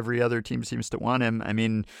half when every other team seems to want him. I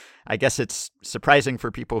mean, I guess it's surprising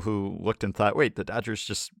for people who looked and thought, wait, the Dodgers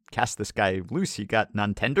just cast this guy loose. He got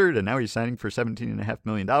non-tendered and now he's signing for $17.5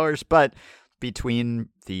 million. But between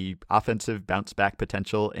the offensive bounce back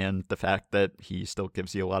potential and the fact that he still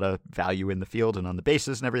gives you a lot of value in the field and on the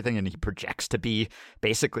bases and everything, and he projects to be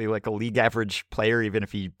basically like a league average player, even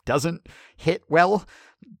if he doesn't hit well,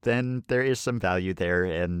 then there is some value there.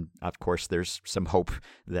 And of course, there's some hope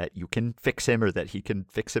that you can fix him or that he can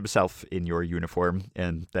fix himself in your uniform.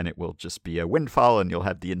 And then it will just be a windfall and you'll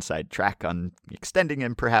have the inside track on extending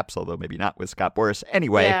him perhaps, although maybe not with Scott Boras.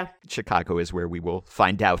 Anyway, Chicago is where we will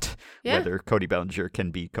find out whether Cody Bellinger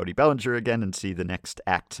can be Cody Bellinger again and see the next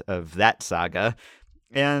act of that saga.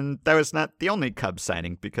 And that was not the only Cubs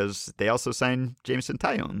signing because they also signed Jameson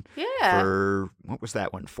Taillon for, what was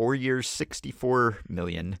that one? 4 years, $64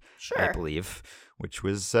 million, I believe, which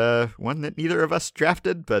was one that neither of us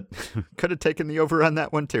drafted, but could have taken the over on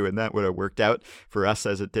that one too. And that would have worked out for us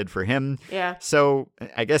as it did for him. Yeah. So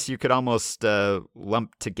I guess you could almost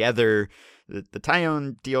lump together the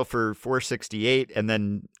Taillon deal for $468 and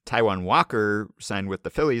then Taijuan Walker signed with the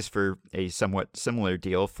Phillies for a somewhat similar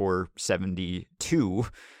deal for $72,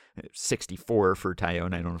 $64 for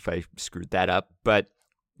Taillon. I don't know if I screwed that up, but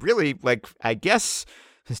really, like, I guess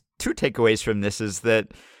two takeaways from this is that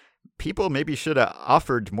people maybe should have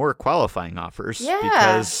offered more qualifying offers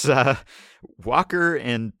because Walker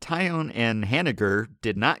and Taillon and Haniger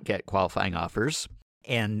did not get qualifying offers.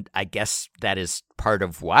 And I guess that is part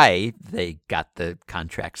of why they got the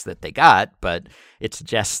contracts that they got. But it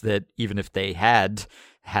suggests that even if they had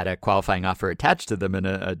a qualifying offer attached to them and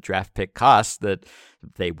a draft pick cost, that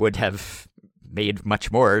they would have made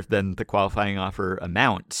much more than the qualifying offer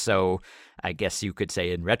amount. So I guess you could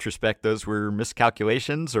say in retrospect, those were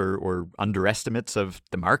miscalculations or underestimates of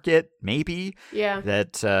the market, maybe. Yeah.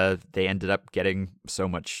 That they ended up getting so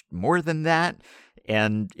much more than that.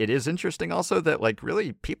 And it is interesting also that, like,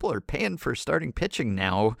 really people are paying for starting pitching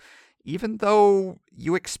now, even though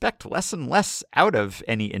you expect less and less out of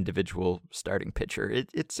any individual starting pitcher.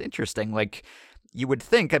 It's interesting. Like, you would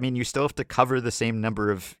think, I mean, you still have to cover the same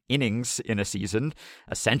number of innings in a season,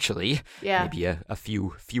 essentially. Yeah. Maybe a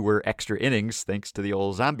few fewer extra innings thanks to the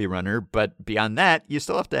old zombie runner. But beyond that, you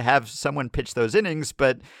still have to have someone pitch those innings,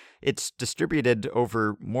 but it's distributed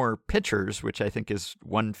over more pitchers, which I think is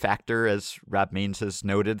one factor, as Rob Maines has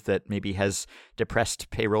noted, that maybe has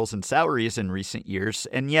depressed payrolls and salaries in recent years.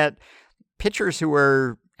 And yet, pitchers who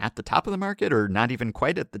are at the top of the market or not even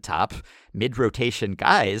quite at the top, mid-rotation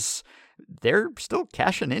guys, they're still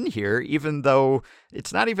cashing in here, even though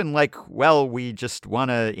it's not even like, well, we just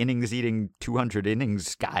want a innings-eating 200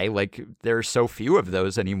 innings guy. Like, there are so few of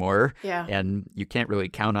those anymore. Yeah. And you can't really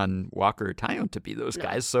count on Walker or Taillon to be those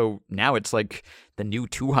guys. So now it's like the new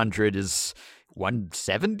 200 is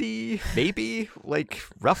 170, maybe, like,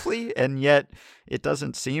 roughly. And yet it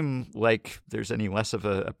doesn't seem like there's any less of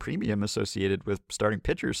a premium associated with starting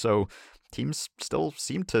pitchers. So teams still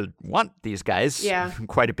seem to want these guys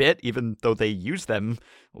quite a bit, even though they use them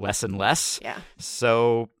less and less. Yeah.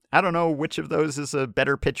 So I don't know which of those is a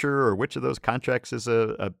better pitcher or which of those contracts is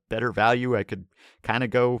a better value. I could kind of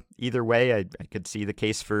go either way. I could see the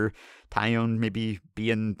case for Taillon maybe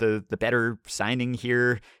being the better signing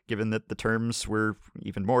here, given that the terms were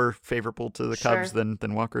even more favorable to the Cubs than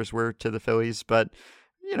Walker's were to the Phillies. But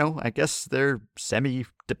you know, I guess they're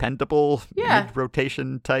semi-dependable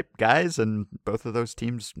mid-rotation type guys, and both of those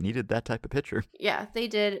teams needed that type of pitcher. Yeah, they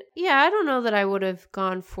did. Yeah, I don't know that I would have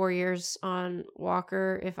gone 4 years on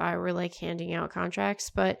Walker if I were, like, handing out contracts,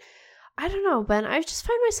 but I don't know, Ben. I just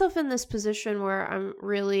find myself in this position where I'm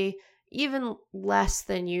really, even less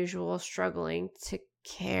than usual, struggling to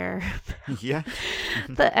care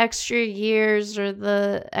the extra years or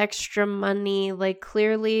the extra money. Like,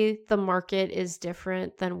 clearly the market is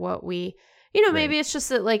different than what we, you know, maybe it's just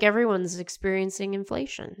that, like, everyone's experiencing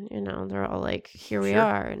inflation, you know, they're all like, here we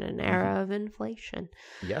are in an era of inflation.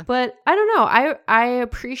 But I don't know, I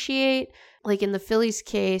appreciate, like, in the Phillies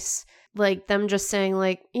case, like, them just saying,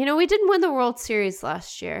 like, you know, we didn't win the World Series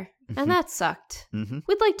last year, and that sucked.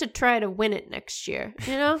 We'd like to try to win it next year,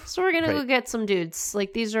 you know? So we're going to go get some dudes.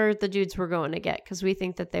 Like, these are the dudes we're going to get because we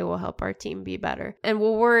think that they will help our team be better. And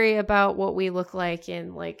we'll worry about what we look like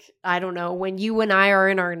in, like, I don't know, when you and I are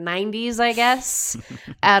in our 90s, I guess,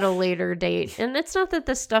 at a later date. And it's not that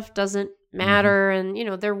this stuff doesn't matter. And, you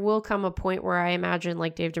know, there will come a point where I imagine,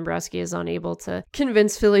 like, Dave Dombrowski is unable to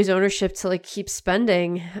convince Phillies ownership to, like, keep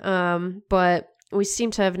spending. But we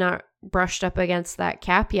seem to have not brushed up against that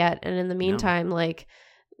cap yet. And in the meantime, like,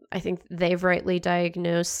 I think they've rightly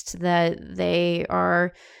diagnosed that they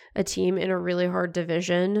are a team in a really hard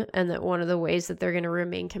division, and that one of the ways that they're going to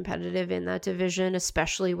remain competitive in that division,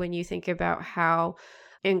 especially when you think about how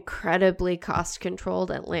incredibly cost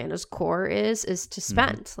controlled Atlanta's core is to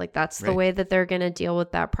spend. Like, that's the way that they're going to deal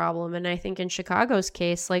with that problem. And I think in Chicago's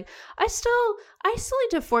case, like, I still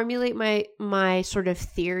need to formulate my sort of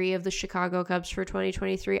theory of the Chicago Cubs for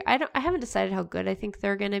 2023. I haven't decided how good I think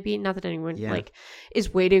they're going to be. Not that anyone like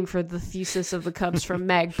is waiting for the thesis of the Cubs from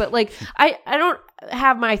Meg, but, like, I don't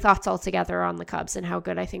have my thoughts all together on the Cubs and how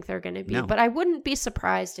good I think they're going to be. But I wouldn't be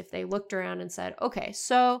surprised if they looked around and said, okay,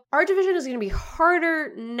 so our division is going to be harder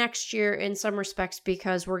next year in some respects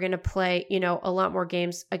because we're going to play, you know, a lot more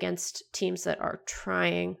games against teams that are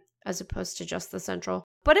trying as opposed to just the Central.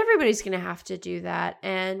 But everybody's going to have to do that.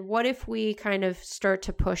 And what if we kind of start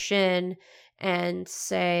to push in and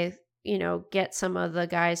say, you know, get some of the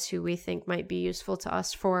guys who we think might be useful to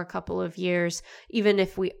us for a couple of years, even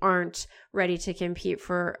if we aren't ready to compete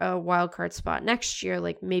for a wild card spot next year,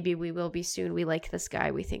 like, maybe we will be soon. We like this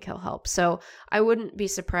guy. We think he'll help. So I wouldn't be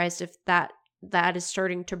surprised if that is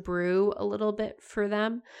starting to brew a little bit for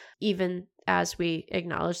them, even as we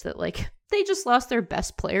acknowledge that, like, they just lost their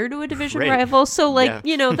best player to a division rival. So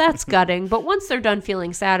that's gutting. But once they're done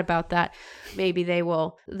feeling sad about that, maybe they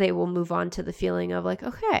will move on to the feeling of like,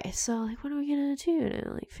 okay, so like, what are we going to do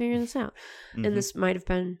to like figure this out? Mm-hmm. And this might have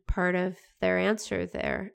been part of their answer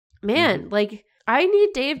there. Man, like I need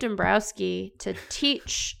Dave Dombrowski to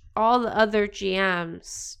teach all the other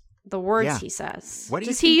GMs the words he says.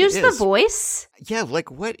 Does he use the voice? Yeah,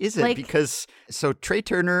 like what is it? Because so Trey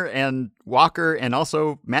Turner and Walker and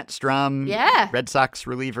also Matt Strom, Red Sox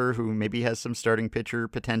reliever who maybe has some starting pitcher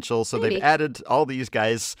potential. So they've added all these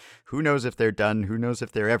guys. Who knows if they're done? Who knows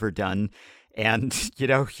if they're ever done? And,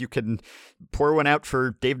 you can pour one out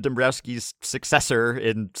for Dave Dombrowski's successor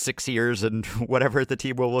in 6 years and whatever the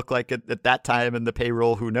team will look like at that time and the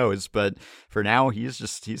payroll, who knows. But for now,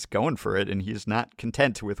 he's going for it, and he's not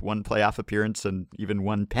content with one playoff appearance and even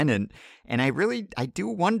one pennant. And I do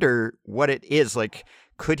wonder what it is. Like,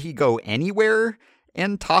 could he go anywhere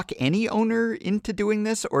and talk any owner into doing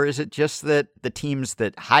this? Or is it just that the teams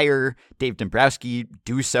that hire Dave Dombrowski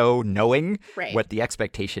do so knowing what the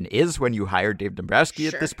expectation is when you hire Dave Dombrowski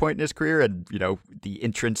at this point in his career? And, the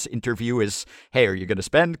entrance interview is, hey, are you going to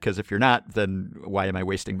spend? Because if you're not, then why am I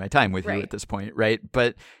wasting my time with you at this point, right?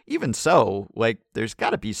 But even so, like, there's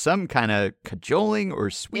got to be some kind of cajoling or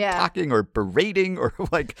sweet-talking or berating or,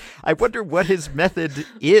 like, I wonder what his method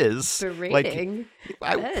is. Berating?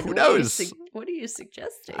 Like, who knows? What are you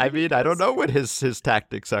suggesting? I mean, I don't know what his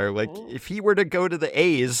tactics are. Like, if he were to go to the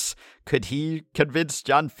A's, could he convince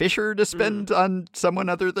John Fisher to spend on someone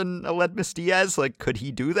other than Aledmys Diaz? Like, could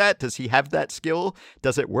he do that? Does he have that skill?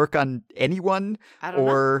 Does it work on anyone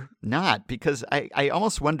or not? Because I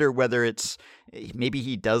almost wonder whether it's maybe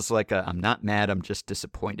he does like a I'm not mad, I'm just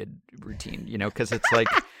disappointed routine, because it's like,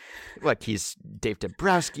 look, he's Dave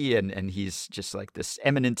Dombrowski and he's just like this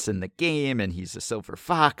eminence in the game, and he's a silver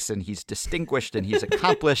fox, and he's distinguished, and he's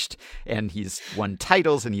accomplished, and he's won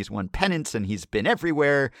titles, and he's won pennants, and he's been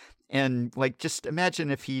everywhere. And like, just imagine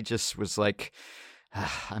if he just was like,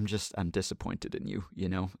 I'm disappointed in you,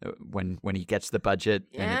 when he gets the budget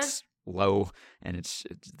and it's low and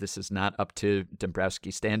this is not up to Dombrowski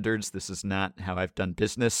standards. This is not how I've done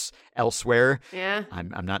business elsewhere. Yeah.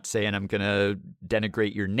 I'm not saying I'm going to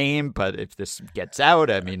denigrate your name, but if this gets out,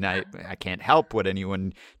 I mean, I can't help what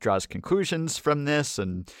anyone draws conclusions from this.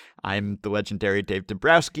 And I'm the legendary Dave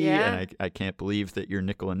Dombrowski, and I can't believe that you're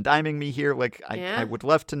nickel and diming me here. Like, I would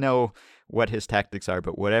love to know what his tactics are,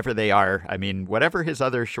 but whatever they are, I mean, whatever his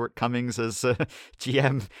other shortcomings as a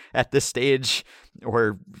GM at this stage,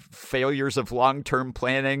 or failures of long-term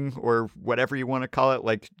planning, or whatever you want to call it,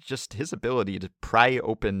 like, just his ability to pry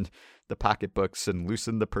open the pocketbooks and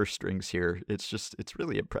loosen the purse strings here, it's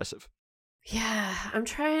really impressive. Yeah, I'm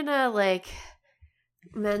trying to,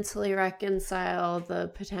 mentally reconcile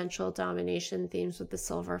the potential domination themes with the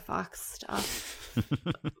silver fox stuff.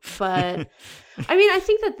 But I mean, I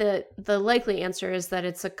think that the likely answer is that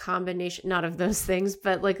it's a combination, not of those things,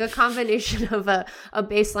 but like a combination of a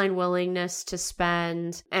baseline willingness to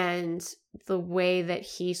spend and the way that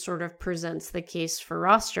he sort of presents the case for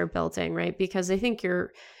roster building, right? Because I think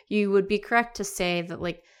you would be correct to say that,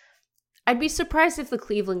 like, I'd be surprised if the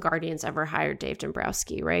Cleveland Guardians ever hired Dave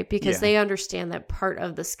Dombrowski, right? Because they understand that part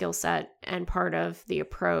of the skill set and part of the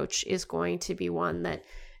approach is going to be one that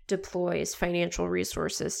deploys financial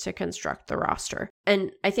resources to construct the roster.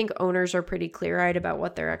 And I think owners are pretty clear-eyed about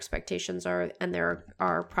what their expectations are, and there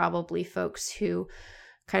are probably folks who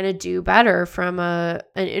kind of do better from an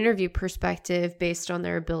interview perspective based on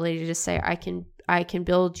their ability to say, I can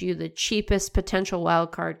build you the cheapest potential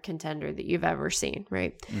wild card contender that you've ever seen,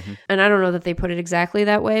 right? Mm-hmm. And I don't know that they put it exactly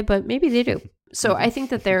that way, but maybe they do. So I think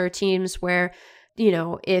that there are teams where,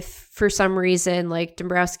 if for some reason like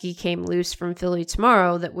Dombrowski came loose from Philly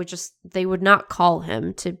tomorrow, they would not call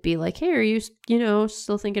him to be like, hey, are you,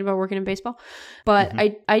 still thinking about working in baseball? But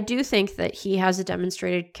I do think that he has a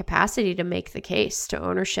demonstrated capacity to make the case to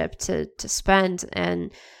ownership to spend.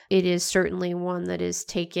 And it is certainly one that is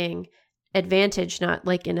taking advantage, not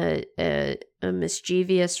like in a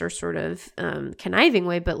mischievous or sort of conniving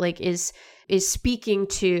way, but like is speaking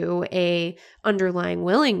to a underlying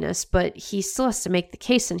willingness, but he still has to make the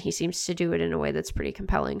case, and he seems to do it in a way that's pretty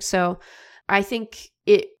compelling. So I think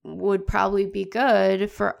it would probably be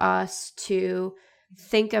good for us to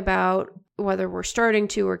think about, whether we're starting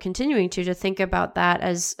to or continuing to think about that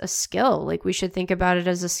as a skill. Like, we should think about it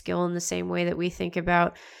as a skill in the same way that we think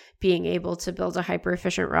about being able to build a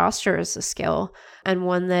hyper-efficient roster as a skill, and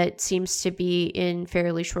one that seems to be in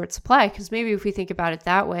fairly short supply. Because maybe if we think about it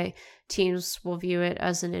that way, teams will view it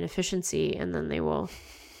as an inefficiency, and then they will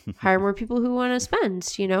hire more people who want to spend,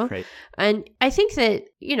 Right. And I think that,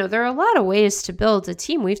 there are a lot of ways to build a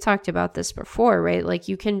team. We've talked about this before, right? Like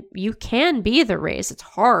you can be the Rays. It's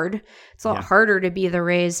hard. It's a lot harder to be the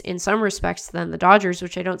Rays in some respects than the Dodgers,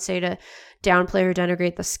 which I don't say to downplay or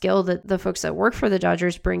denigrate the skill that the folks that work for the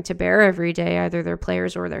Dodgers bring to bear every day, either their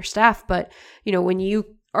players or their staff. But, when you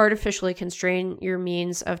artificially constrain your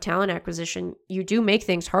means of talent acquisition, you do make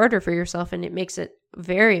things harder for yourself, and it makes it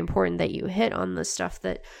very important that you hit on the stuff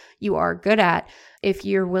that you are good at. If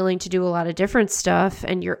you're willing to do a lot of different stuff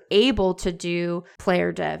and you're able to do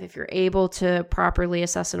player dev, if you're able to properly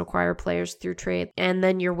assess and acquire players through trade, and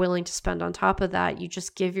then you're willing to spend on top of that, you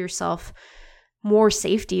just give yourself more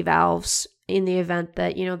safety valves in the event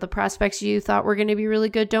that, the prospects you thought were going to be really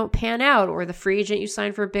good don't pan out, or the free agent you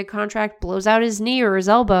signed for a big contract blows out his knee or his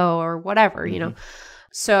elbow or whatever,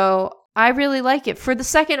 So I really like it. For the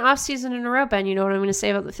second offseason in a row, Ben, you know what I'm going to say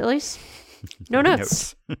about the Phillies? No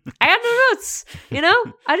notes. I got no notes.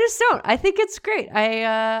 I just don't. I think it's great.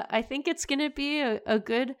 I think it's going to be a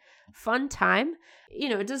good, fun time.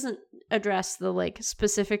 It doesn't address the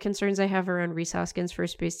specific concerns I have around Rhys Hoskins'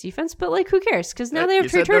 first base defense, but who cares? Because now they have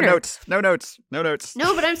Trey Turner. No notes.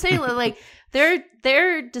 No, but I'm saying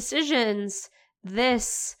their decisions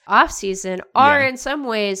this offseason are in some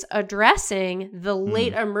ways addressing the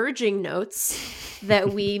late emerging notes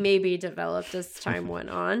that we maybe developed as time went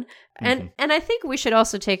on. And I think we should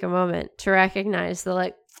also take a moment to recognize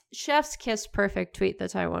the chef's kiss perfect tweet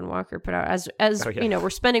that Taijuan Walker put out, as we're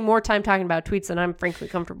spending more time talking about tweets than I'm frankly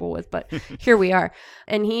comfortable with, but here we are.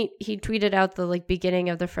 And he tweeted out the beginning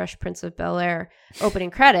of the Fresh Prince of Bel-Air opening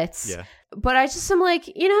credits. Yeah. But I just am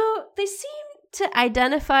they seem to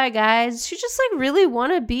identify guys who just really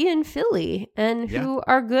want to be in Philly and who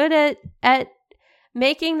are good at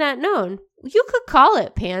making that known. You could call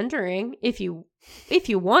it pandering if you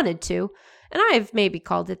wanted to. And I've maybe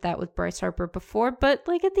called it that with Bryce Harper before, but at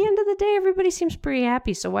the end of the day, everybody seems pretty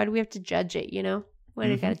happy. So why do we have to judge it, Why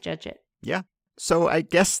do we got to judge it? Yeah. So I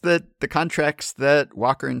guess that the contracts that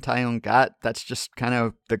Walker and Taillon got, that's just kind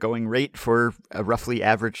of the going rate for a roughly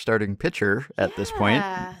average starting pitcher at this point.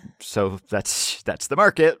 So that's the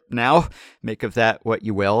market now. Make of that what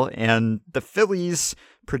you will. And the Phillies'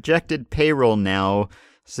 projected payroll now,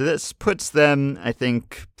 so this puts them, I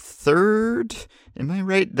think, third. Am I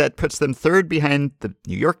right? That puts them third behind the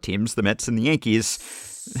New York teams, the Mets and the Yankees.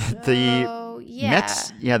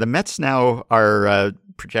 The Mets now are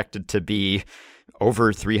projected to be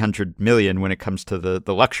over $300 million when it comes to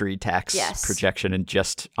the luxury tax projection, and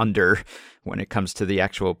just under when it comes to the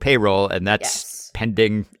actual payroll. And that's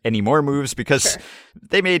pending any more moves, because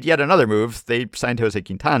they made yet another move. They signed Jose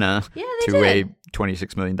Quintana to a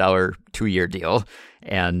 $26 million 2-year deal.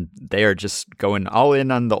 And they are just going all in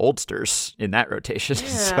on the oldsters in that rotation. Yeah.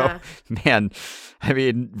 So, man, I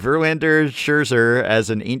mean, Verlander, Scherzer as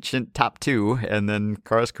an ancient top two, and then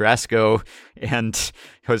Carlos Carrasco and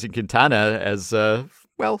Jose Quintana as,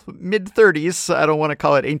 mid-30s. I don't want to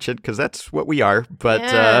call it ancient because that's what we are.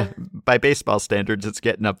 But by baseball standards, it's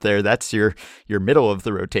getting up there. That's your middle of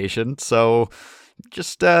the rotation. So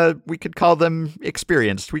just we could call them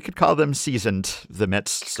experienced. We could call them seasoned, the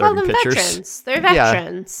Mets starting pitchers. Veterans. They're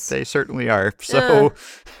veterans. Yeah, they certainly are. So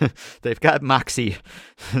they've got moxie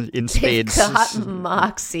in spades. They've got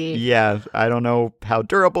moxie. Yeah, I don't know how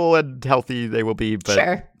durable and healthy they will be,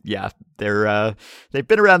 but yeah, they've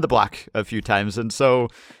been around the block a few times, and so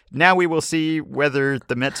now we will see whether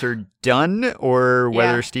the Mets are done or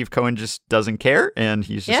whether Steve Cohen just doesn't care and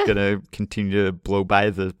he's just going to continue to blow by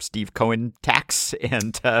the Steve Cohen tax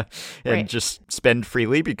and just spend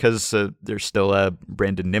freely, because there's still a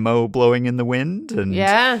Brandon Nimmo blowing in the wind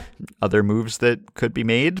and other moves that could be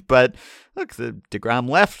made. But look, the DeGrom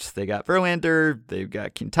left. They got Verlander. They've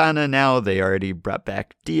got Quintana now. They already brought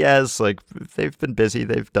back Diaz. They've been busy.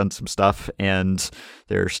 They've done some stuff, and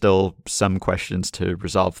there are still some questions to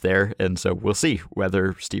resolve there. And so we'll see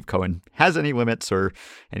whether Steve Cohen has any limits or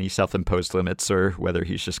any self-imposed limits, or whether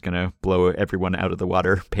he's just going to blow everyone out of the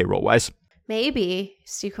water payroll-wise. Maybe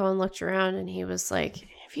Steve Cohen looked around and he was like,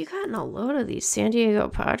 have you gotten a load of these San Diego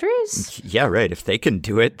Padres? Yeah, right. If they can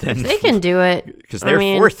do it, then... If they can do it. Because they're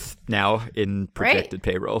fourth now in projected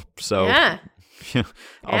payroll. So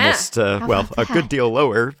almost, a good deal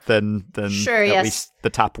lower than at least the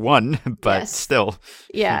top one, but still.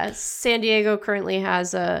 Yeah, San Diego currently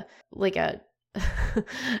has an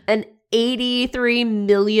 $83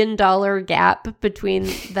 million gap between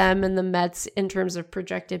them and the Mets in terms of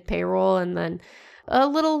projected payroll, and then a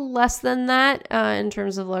little less than that in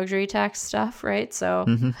terms of luxury tax stuff, right? So,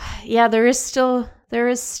 there is still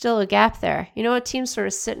a gap there. You know what team's sort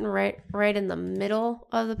of sitting right in the middle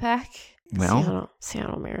of the pack? Well,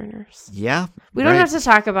 Seattle Mariners. Yeah. We don't have to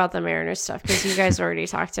talk about the Mariners stuff because you guys already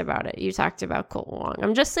talked about it. You talked about Cole Wong.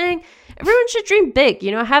 I'm just saying everyone should dream big,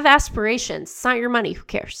 have aspirations. It's not your money. Who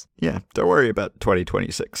cares? Yeah. Don't worry about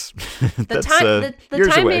 2026. The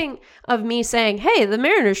timing of me saying, hey, the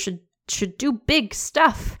Mariners should do big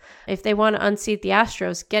stuff if they want to unseat the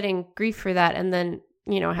Astros, getting grief for that, and then,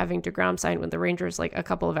 having DeGrom signed with the Rangers like a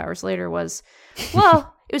couple of hours later was,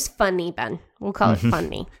 well, it was funny, Ben. We'll call it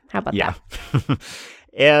funny. How about that?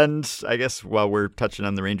 And I guess while we're touching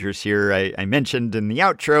on the Rangers here, I mentioned in the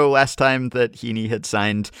outro last time that Heaney had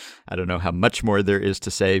signed. I don't know how much more there is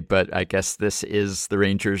to say, but I guess this is the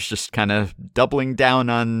Rangers just kind of doubling down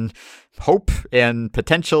on hope and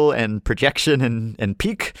potential and projection and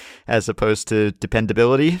peak as opposed to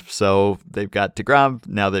dependability. So they've got DeGrom,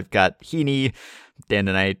 now they've got Heaney. Dan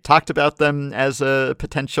and I talked about them as a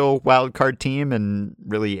potential wild card team, and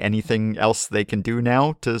really anything else they can do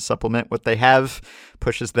now to supplement what they have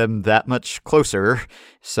pushes them that much closer.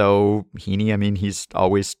 So Heaney, he's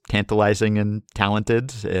always tantalizing and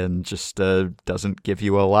talented and just doesn't give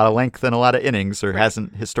you a lot of length and a lot of innings, or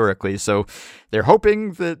hasn't historically. So they're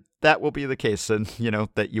hoping that will be the case, and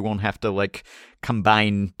that you won't have to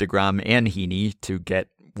combine DeGrom and Heaney to get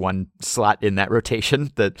one slot in that rotation,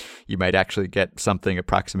 that you might actually get something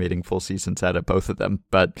approximating full seasons out of both of them.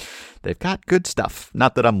 But they've got good stuff.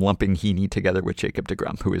 Not that I'm lumping Heaney together with Jacob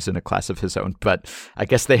DeGrom, who is in a class of his own, but I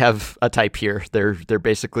guess they have a type here. They're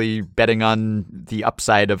basically betting on the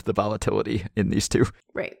upside of the volatility in these two.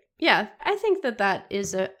 Right. Yeah, I think that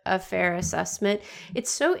is a fair assessment. It's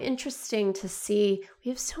so interesting to see. We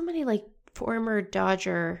have so many former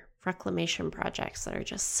Dodger reclamation projects that are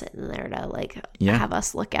just sitting there to have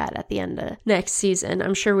us look at the end of next season.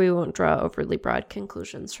 I'm sure we won't draw overly broad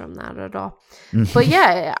conclusions from that at all. But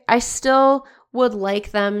yeah, I still would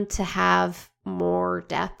like them to have more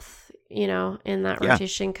depth, in that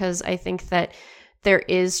rotation, because I think that there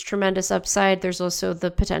is tremendous upside. There's also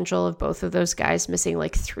the potential of both of those guys missing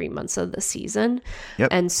 3 months of the season. Yep.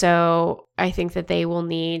 And so I think that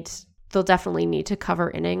they'll definitely need to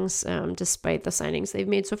cover innings, despite the signings they've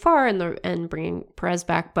made so far and bringing Perez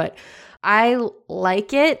back. But I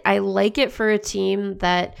like it. I like it for a team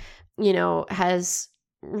that, has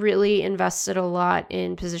really invested a lot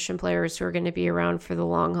in position players who are going to be around for the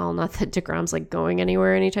long haul. Not that DeGrom's going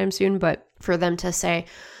anywhere anytime soon, but for them to say,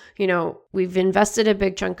 we've invested a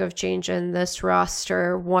big chunk of change in this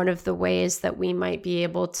roster. One of the ways that we might be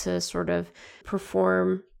able to sort of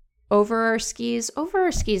perform over our skis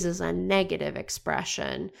is a negative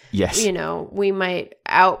expression. Yes. We might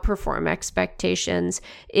outperform expectations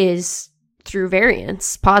is through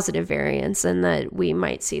variance, positive variance, and that we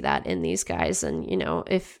might see that in these guys. And,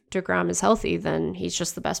 if DeGrom is healthy, then he's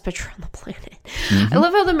just the best pitcher on the planet. I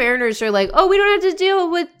love how the Mariners are we don't have to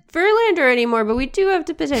deal with Verlander anymore, but we do have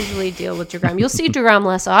to potentially deal with DeGrom. You'll see DeGrom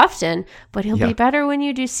less often, but he'll be better when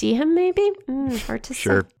you do see him, maybe? Hard to say.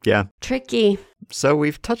 Sure, yeah. Tricky. So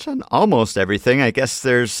we've touched on almost everything. I guess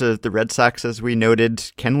there's the Red Sox, as we noted,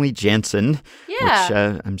 Kenley Jansen, which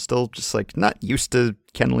I'm still just not used to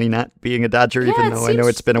Kenley not being a Dodger, even though I know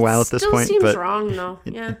it's been a while at this point. It seems wrong, though.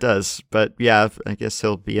 It does. But yeah, I guess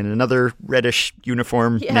he'll be in another reddish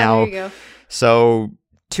uniform There now. you go. So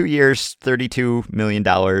 2 years, $32 million,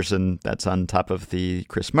 and that's on top of the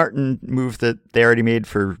Chris Martin move that they already made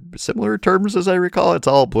for similar terms, as I recall. It's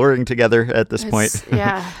all blurring together at this point.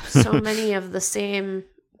 Yeah, so many of the same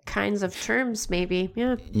kinds of terms, maybe.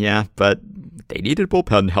 Yeah, but they needed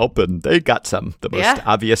bullpen help, and they got some. The most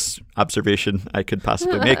obvious observation I could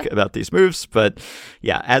possibly make about these moves. But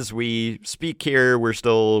yeah, as we speak here, we're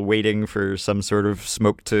still waiting for some sort of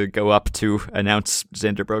smoke to go up to announce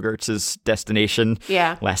Xander Bogaerts' destination.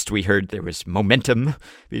 Yeah. Last we heard, there was momentum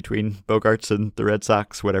between Bogaerts and the Red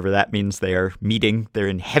Sox, whatever that means. They are meeting. They're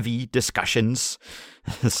in heavy discussions.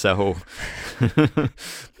 So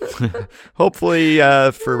hopefully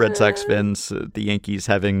for Red Sox fans, the Yankees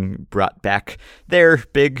having brought back their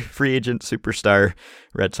big free agent superstar,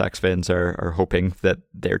 Red Sox fans are hoping that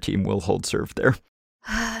their team will hold serve there.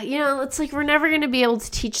 It's we're never going to be able to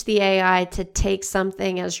teach the AI to take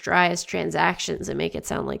something as dry as transactions and make it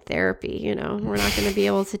sound like therapy. We're not going to be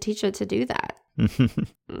able to teach it to do that.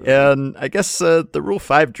 And I guess the Rule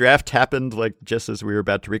 5 draft happened just as we were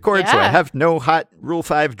about to record, so I have no hot Rule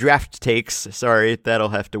 5 draft takes. Sorry, that'll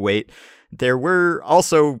have to wait. There were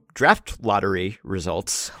also draft lottery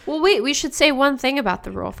results. Well, wait, we should say one thing about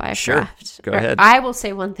the Rule 5 draft. Go ahead. I will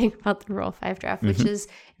say one thing about the Rule 5 draft, which is,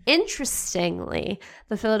 interestingly,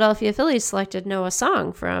 the Philadelphia Phillies selected Noah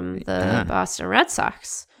Song from the Boston Red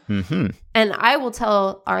Sox. Mm-hmm. And I will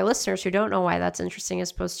tell our listeners who don't know why that's interesting,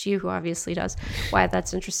 as opposed to you, who obviously does, why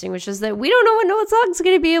that's interesting, which is that we don't know when Noah Zog's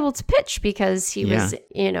going to be able to pitch, because he was,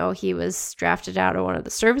 he was drafted out of one of the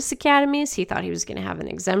service academies. He thought he was going to have an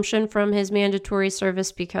exemption from his mandatory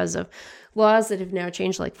service because of laws that have now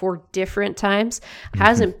changed like 4 different times.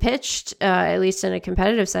 Hasn't pitched, at least in a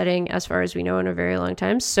competitive setting, as far as we know, in a very long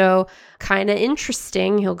time. So kind of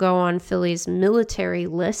interesting. He'll go on Philly's military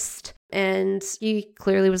list. And he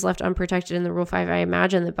clearly was left unprotected in the Rule 5. I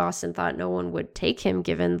imagine that Boston thought no one would take him,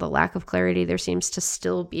 given the lack of clarity there seems to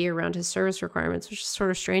still be around his service requirements, which is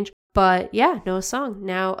sort of strange. But yeah, Noah Song,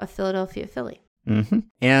 now a Philadelphia Philly. Mm-hmm.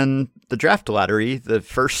 And the draft lottery, the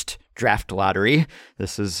first draft lottery,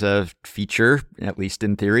 this is a feature, at least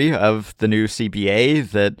in theory, of the new CBA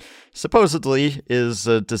that supposedly is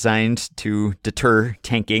designed to deter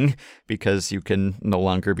tanking, because you can no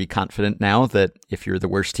longer be confident now that if you're the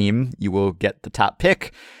worst team, you will get the top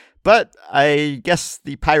pick. But I guess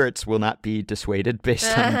the Pirates will not be dissuaded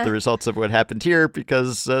based on the results of what happened here,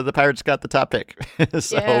 because the Pirates got the top pick.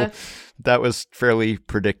 So that was fairly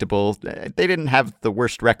predictable. They didn't have the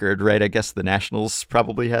worst record, right? I guess the Nationals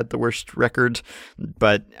probably had the worst record,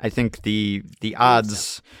 but I think the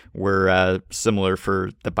odds were similar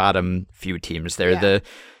for the bottom few teams there. Yeah.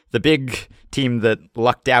 The big team that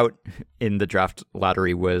lucked out in the draft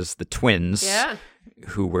lottery was the Twins,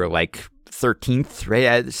 who were like 13th,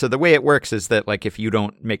 right? So the way it works is that, like, if you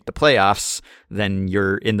don't make the playoffs, then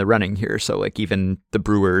you're in the running here. So like even the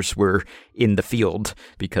Brewers were in the field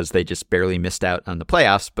because they just barely missed out on the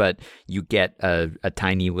playoffs, but you get a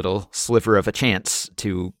tiny little sliver of a chance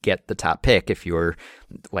to get the top pick if you're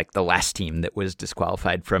like the last team that was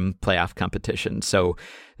disqualified from playoff competition. So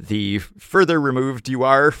the further removed you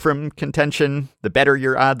are from contention, the better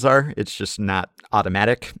your odds are. It's just not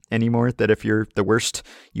automatic anymore that if you're the worst,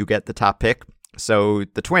 you get the top pick. So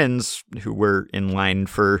the Twins, who were in line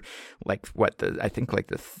for I think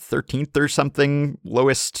the 13th or something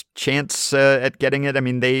lowest chance at getting it. I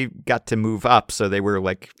mean, they got to move up, so they were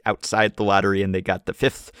like outside the lottery and they got the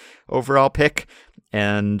 5th overall pick.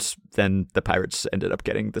 And then the Pirates ended up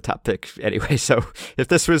getting the top pick anyway. So if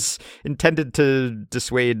this was intended to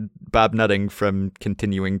dissuade Bob Nutting from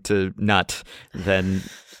continuing to nut, then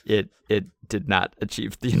it did not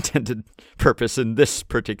achieve the intended purpose in this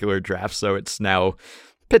particular draft. So it's now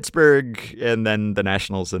Pittsburgh, and then the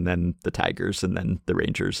Nationals, and then the Tigers, and then the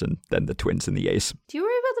Rangers, and then the Twins and the A's. Do you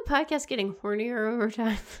worry about the podcast getting hornier over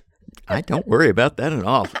time? I don't worry about that at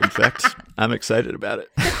all. In fact, I'm excited about it.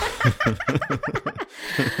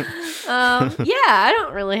 I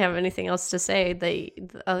don't really have anything else to say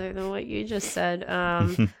other than what you just said.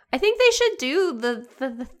 I think they should do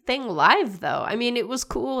the thing live, though. I mean, it was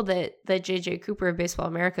cool that JJ Cooper of Baseball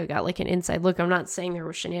America got like an inside look. I'm not saying there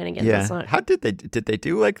were shenanigans. Yeah. How did they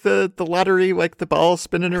do like the lottery, like the ball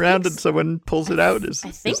spinning around and someone pulls it out?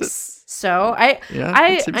 I think so. I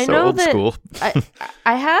know old that school.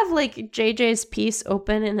 I have like JJ's piece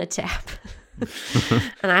open in the tab.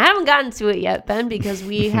 And I haven't gotten to it yet, Ben, because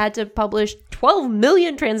we had to publish 12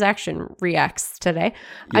 million transaction reacts today.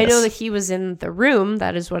 Yes. I know that he was in the room.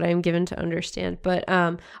 That is what I'm given to understand. But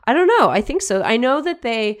I don't know. I think so. I know that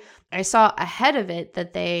I saw ahead of it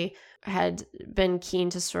that they had been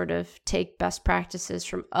keen to sort of take best practices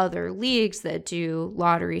from other leagues that do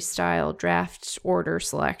lottery style draft order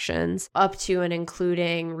selections, up to and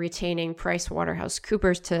including retaining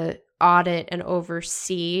PricewaterhouseCoopers to audit and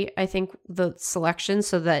oversee, I think, the selection,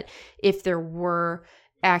 so that if there were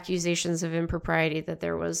accusations of impropriety, that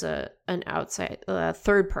there was an outside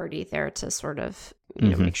third party there to sort of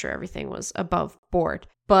make sure everything was above board.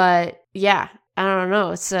 But yeah, I don't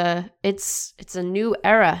know. It's a new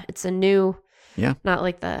era. It's a new, not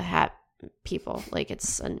like the hat people. Like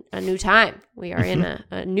it's a new time. We are in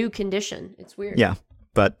a new condition. It's weird. Yeah.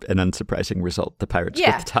 But an unsurprising result, the Pirates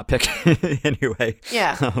get the top pick anyway.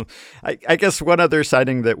 Yeah. I guess one other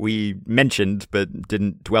signing that we mentioned but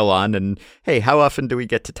didn't dwell on, and hey, how often do we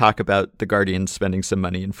get to talk about the Guardians spending some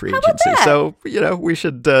money in free agency? So, we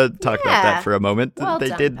should talk about that for a moment. Well they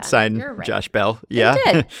done, did Ben. sign Right. Josh Bell. They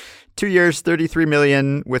did. 2 years, $33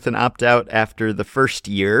 million with an opt-out after the first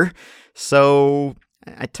year. So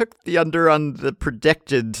I took the under on the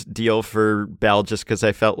projected deal for Bell just because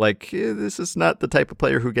I felt like this is not the type of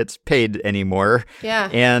player who gets paid anymore. Yeah.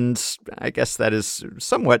 And I guess that is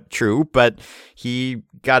somewhat true, but he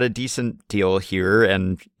got a decent deal here.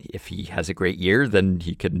 And if he has a great year, then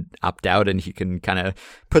he can opt out and he can kind of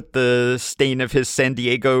put the stain of his San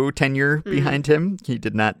Diego tenure behind him. He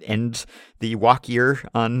did not end the walk year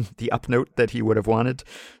on the up note that he would have wanted.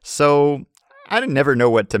 So I never know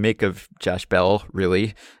what to make of Josh Bell,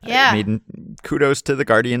 really. Yeah. I mean, kudos to the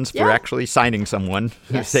Guardians for actually signing someone.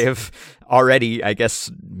 Yes. They have already, I guess,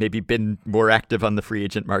 maybe been more active on the free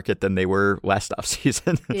agent market than they were last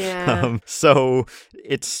offseason. Yeah. So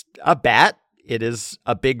it's a bat. It is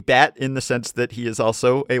a big bat in the sense that he is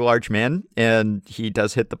also a large man, and he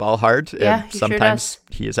does hit the ball hard. Yeah, and he sometimes sure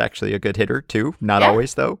he is actually a good hitter too. Not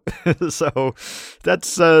always though. So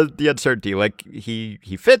that's the uncertainty. Like he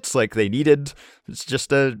fits like they needed. It's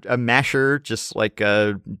just a masher, just like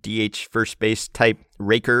a DH first base type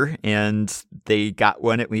raker, and they got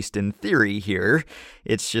one at least in theory here.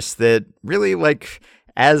 It's just that really like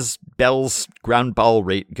as Bell's ground ball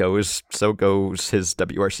rate goes, so goes his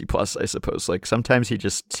WRC plus, I suppose. Like sometimes he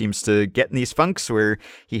just seems to get in these funks where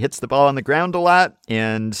he hits the ball on the ground a lot,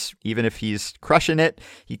 and even if he's crushing it,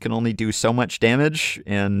 he can only do so much damage,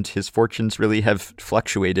 and his fortunes really have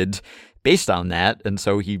fluctuated based on that. And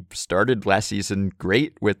so he started last season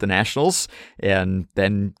great with the Nationals and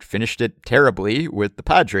then finished it terribly with the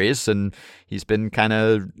Padres. And he's been kind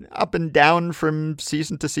of up and down from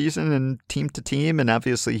season to season and team to team. And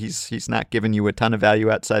obviously he's not giving you a ton of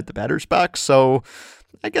value outside the batter's box. So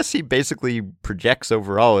I guess he basically projects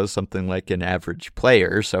overall as something like an average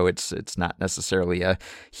player. So it's not necessarily a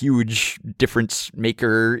huge difference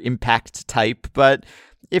maker impact type, but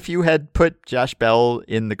if you had put Josh Bell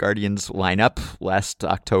in the Guardians lineup last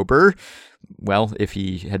October, well, if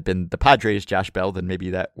he had been the Padres' Josh Bell, then maybe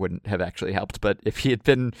that wouldn't have actually helped. But if he had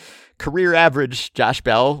been career average Josh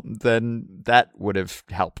Bell, then that would have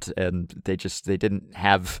helped. And they didn't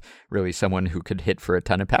have really someone who could hit for a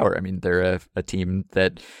ton of power. I mean, they're a team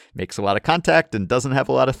that makes a lot of contact and doesn't have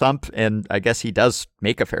a lot of thump. And I guess he does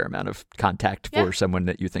make a fair amount of contact for someone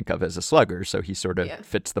that you think of as a slugger. So he sort of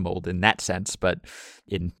fits the mold in that sense, but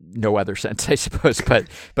in no other sense, I suppose.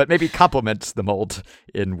 But maybe complements the mold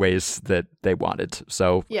in ways that they wanted.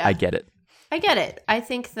 So I get it. I get it. I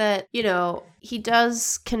think that, he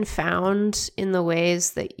does confound in the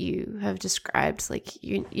ways that you have described. Like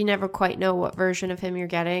you never quite know what version of him you're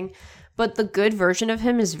getting, but the good version of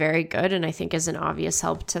him is very good. And I think is an obvious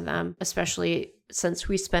help to them, especially since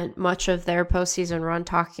we spent much of their postseason run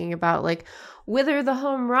talking about like, wither the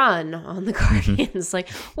home run on the Guardians. Like,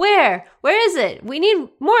 where is it? We need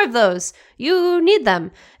more of those. You need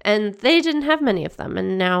them. And they didn't have many of them.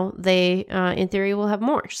 And now they, in theory, will have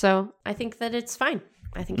more. So I think that it's fine.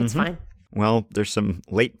 I think it's fine. Well, there's some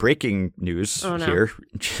late breaking news here.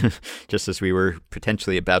 Just as we were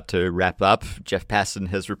potentially about to wrap up, Jeff Passan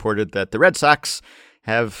has reported that the Red Sox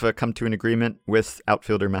have come to an agreement with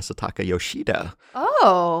outfielder Masataka Yoshida.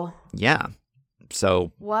 Oh. Yeah.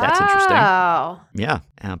 So that's interesting. Yeah.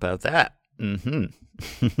 How about that?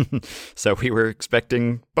 So we were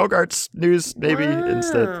expecting Bogarts news, maybe.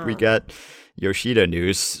 Instead, we got Yoshida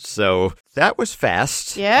news. So that was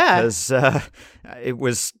fast. Yeah. Because it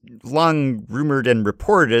was long rumored and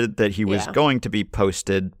reported that he was going to be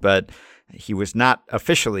posted, but he was not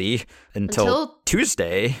officially until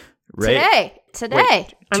Tuesday, right? Today.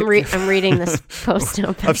 Wait, I'm reading this post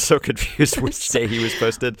open. I'm so confused which day he was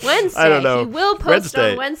posted. Wednesday. I don't know. He will post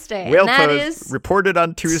on Wednesday. Will post, reported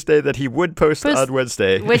on Tuesday that he would post on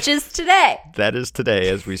Wednesday. Which is today. That is today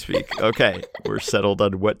as we speak. Okay. We're settled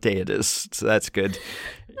on what day it is. So that's good.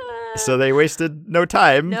 So they wasted no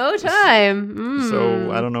time. No time.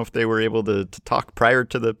 So I don't know if they were able to talk prior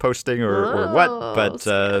to the posting or what,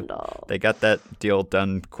 but they got that deal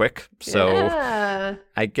done quick. So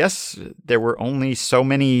I guess there were only so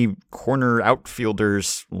many corner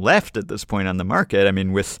outfielders left at this point on the market. I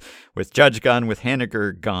mean, with Judge gone, with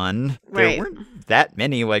Haniger gone, there weren't that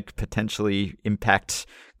many like potentially impact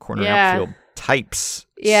corner outfield types.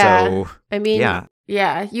 Yeah. So, I mean,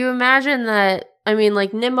 yeah. You imagine that. I mean,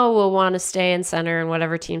 like Nimmo will want to stay in center, and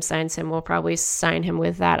whatever team signs him will probably sign him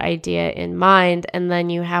with that idea in mind. And then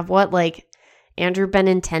you have Andrew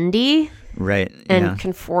Benintendi, right? And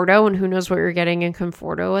Conforto, and who knows what you're getting in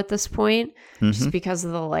Conforto at this point, just because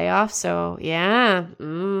of the layoff. So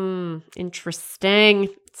interesting.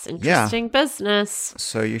 It's interesting business.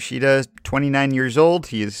 So Yoshida, 29 years old.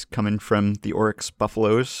 He is coming from the Oryx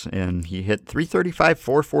Buffaloes, and he hit 335,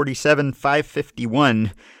 447,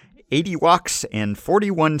 551. 80 walks and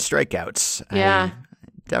 41 strikeouts. Yeah.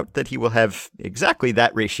 I doubt that he will have exactly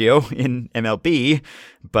that ratio in MLB,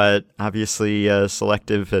 but obviously a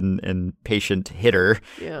selective and patient hitter.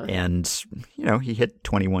 Yeah. And, he hit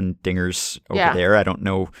 21 dingers over there. I don't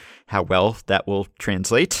know how well that will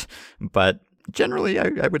translate, but generally,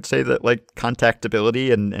 I would say that like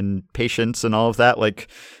contactability and patience and all of that, like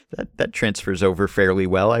that transfers over fairly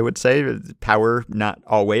well, I would say. Power, not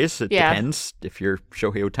always. It depends. If you're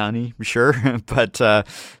Shohei Ohtani, sure,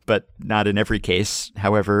 but not in every case.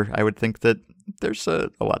 However, I would think that there's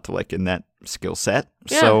a lot to like in that skill set.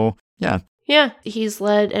 Yeah. So, yeah. Yeah, he's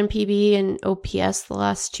led NPB and OPS the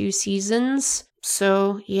last 2 seasons.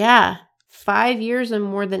 So, yeah, 5 years and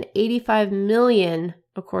more than $85 million,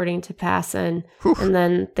 according to Passan. And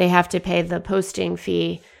then they have to pay the posting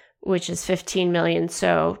fee, which is $15 million.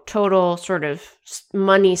 So total sort of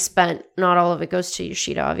money spent, not all of it goes to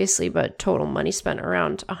Yoshida, obviously, but total money spent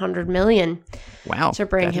around $100 million. Wow. To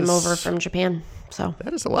bring him over from Japan. So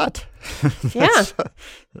that is a lot. Yeah.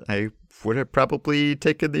 I would have probably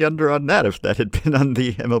taken the under on that if that had been on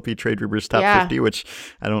the MLB Trade Rumors Top 50, which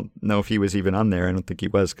I don't know if he was even on there. I don't think he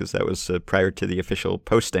was because that was prior to the official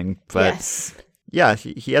posting. But yes. Yeah,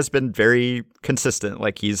 he has been very consistent.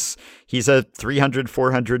 Like he's a 300,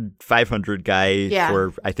 400, 500 guy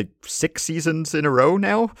for, I think, 6 seasons in a row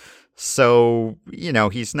now. So,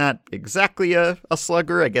 he's not exactly a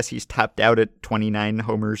slugger. I guess he's topped out at 29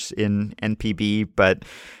 homers in NPB, but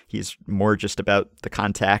he's more just about the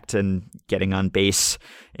contact and getting on base.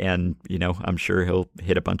 And, I'm sure he'll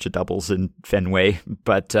hit a bunch of doubles in Fenway.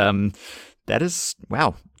 But that is,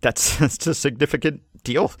 wow, that's a significant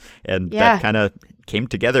deal. And that kind of came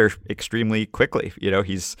together extremely quickly.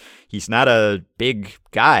 He's not a big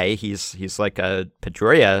guy. He's like a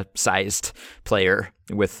Pedroia sized player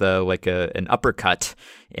with an uppercut,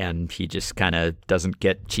 and he just kind of doesn't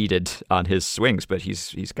get cheated on his swings, but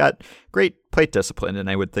he's got great plate discipline. And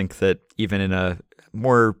I would think that even in a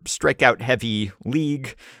more strikeout heavy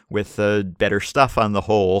league with better stuff on the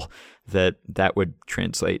whole, that would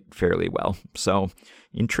translate fairly well. So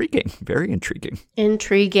intriguing, very intriguing.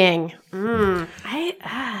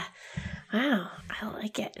 Wow, I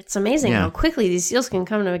like it. It's amazing how quickly these deals can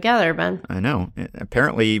come together, Ben. I know.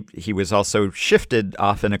 Apparently, he was also shifted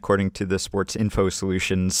often according to the Sports Info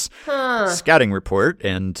Solutions scouting report,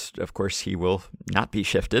 and of course, he will not be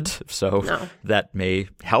shifted. So that may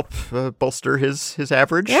help bolster his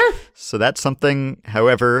average. Yeah. So that's something.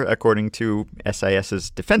 However, according to SIS's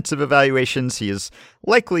defensive evaluations, he is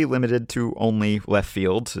likely limited to only left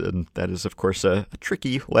field, and that is, of course, a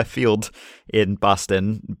tricky left field in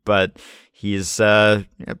Boston, but he's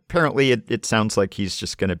apparently it sounds like he's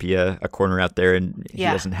just going to be a corner out there, and he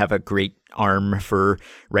doesn't have a great arm for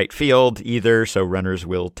right field either, so runners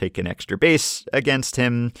will take an extra base against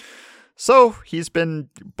him. So he's been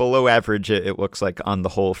below average, it looks like, on the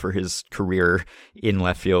whole for his career in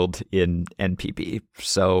left field in NPB.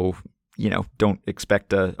 So don't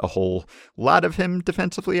expect a whole lot of him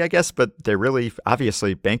defensively, I guess, but they're really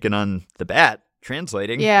obviously banking on the bat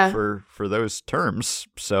translating for those terms.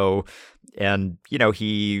 So, and,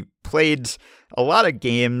 he played a lot of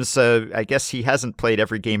games. I guess he hasn't played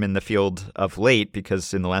every game in the field of late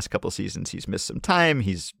because in the last couple of seasons he's missed some time.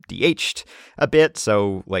 He's DH'd a bit.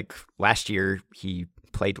 So, like last year, he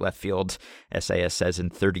played left field, SIS says, in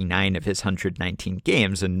 39 of his 119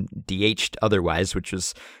 games and DH'd otherwise, which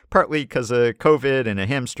was partly because of COVID and a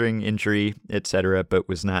hamstring injury, etc., but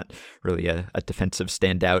was not really a defensive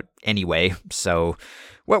standout anyway. So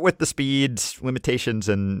what with the speed limitations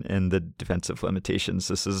and the defensive limitations,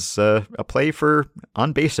 this is a play for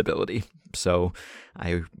on-base ability. So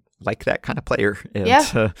I like that kind of player.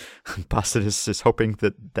 And Boston is hoping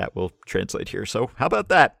that will translate here. So how about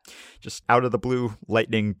that? Just out of the blue,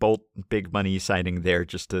 lightning bolt, big money signing there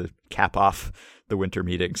just to cap off the winter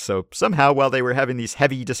meetings. So somehow while they were having these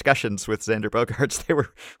heavy discussions with Xander Bogaerts, they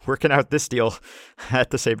were working out this deal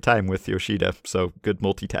at the same time with Yoshida. So good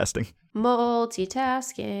multitasking.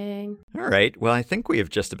 Multitasking. All right. Well, I think we have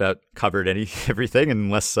just about covered everything,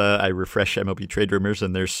 unless I refresh MLB Trade Rumors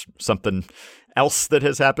and there's something else that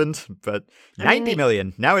has happened. But $90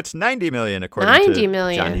 million. Now it's $90 million, according to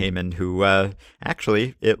John Heyman, who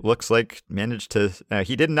actually, it looks like managed to...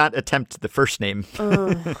 he did not attempt the first name.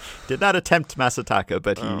 Did not attempt Masataka,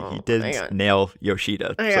 but he did nail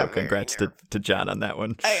Yoshida. So congrats to John on that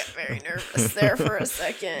one. I got very nervous there for a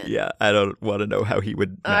second. Yeah, I don't want to know how he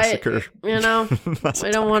would massacre Masataka.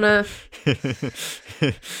 I don't want to...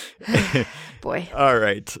 Boy. All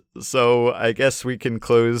right. So I guess we can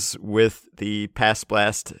close with the Pass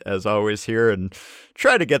Blast, as always, here and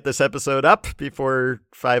try to get this episode up before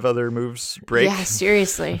 5 other moves break. Yeah,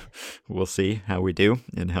 seriously. We'll see how we do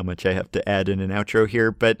and how much I have to add in an outro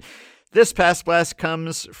here. But this Pass Blast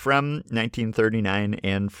comes from 1939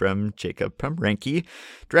 and from Jacob Pomrenke,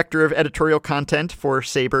 director of editorial content for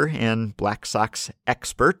SABR and Black Sox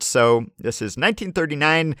Expert. So this is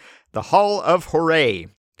 1939, The Hall of Hooray.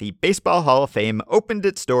 The Baseball Hall of Fame opened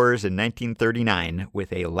its doors in 1939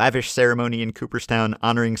 with a lavish ceremony in Cooperstown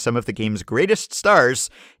honoring some of the game's greatest stars,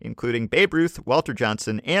 including Babe Ruth, Walter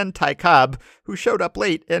Johnson, and Ty Cobb, who showed up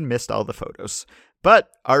late and missed all the photos. But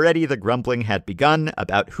already the grumbling had begun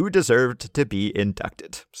about who deserved to be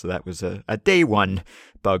inducted. So that was a day one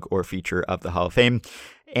bug or feature of the Hall of Fame.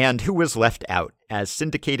 And who was left out, as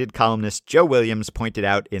syndicated columnist Joe Williams pointed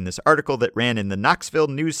out in this article that ran in the Knoxville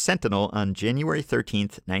News-Sentinel on January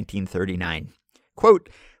 13th, 1939. Quote,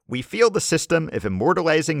 "We feel the system of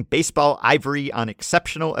immortalizing baseball ivory on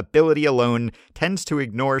exceptional ability alone tends to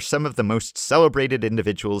ignore some of the most celebrated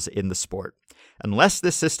individuals in the sport. Unless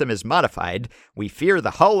this system is modified, we fear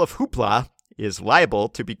the Hall of Hoopla is liable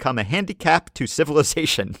to become a handicap to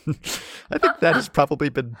civilization." I think that has probably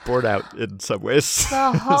been borne out in some ways.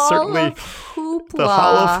 The Hall Certainly, of Hoopla. The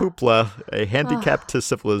Hall of Hoopla, a handicap to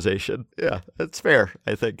civilization. Yeah, that's fair,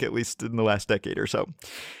 I think, at least in the last decade or so.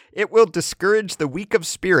 "It will discourage the weak of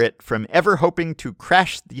spirit from ever hoping to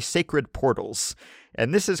crash the sacred portals.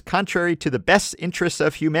 And this is contrary to the best interests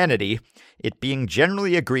of humanity, it being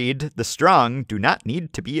generally agreed the strong do not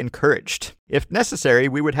need to be encouraged. If necessary,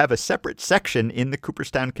 we would have a separate section in the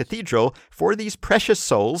Cooperstown Cathedral for these precious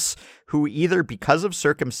souls who, either because of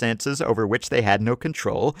circumstances over which they had no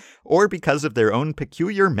control, or because of their own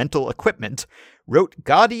peculiar mental equipment, wrote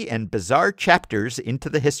gaudy and bizarre chapters into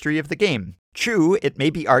the history of the game. True, it may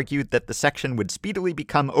be argued that the section would speedily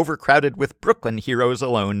become overcrowded with Brooklyn heroes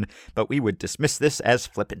alone, but we would dismiss this as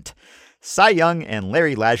flippant. Cy Young and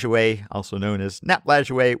Larry Lajoie, also known as Nap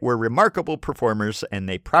Lajoie, were remarkable performers, and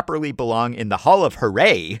they properly belong in the Hall of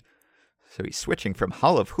Hooray." So he's switching from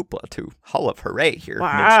Hall of Hoopla to Hall of Hooray here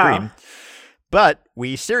midstream. "But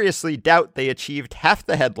we seriously doubt they achieved half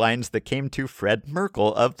the headlines that came to Fred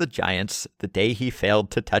Merkle of the Giants the day he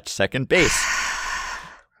failed to touch second base.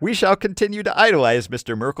 We shall continue to idolize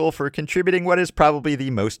Mr. Merkle for contributing what is probably the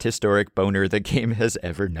most historic boner the game has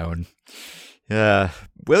ever known."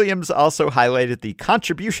 Williams also highlighted the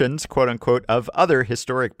contributions, quote-unquote, of other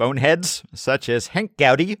historic boneheads, such as Hank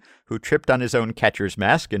Gowdy, who tripped on his own catcher's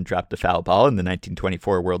mask and dropped a foul ball in the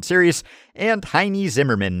 1924 World Series, and Heine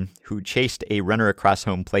Zimmerman, who chased a runner across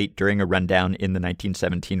home plate during a rundown in the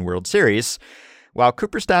 1917 World Series. While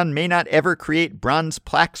Cooperstown may not ever create bronze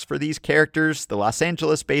plaques for these characters, the Los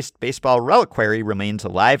Angeles-based Baseball Reliquary remains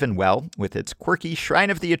alive and well with its quirky Shrine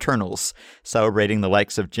of the Eternals, celebrating the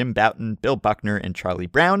likes of Jim Bouton, Bill Buckner, and Charlie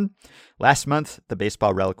Brown. Last month, the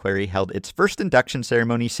Baseball Reliquary held its first induction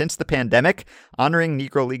ceremony since the pandemic, honoring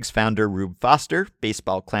Negro Leagues founder Rube Foster,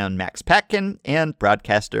 baseball clown Max Patkin, and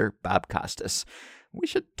broadcaster Bob Costas. We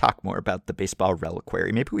should talk more about the Baseball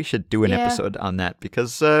Reliquary. Maybe we should do an episode on that,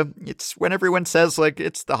 because it's when everyone says, like,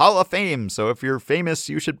 it's the Hall of Fame, so if you're famous,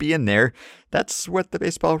 you should be in there. That's what the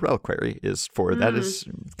Baseball Reliquary is for. That is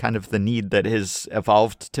kind of the need that has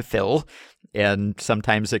evolved to fill. And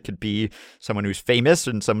sometimes it could be someone who's famous,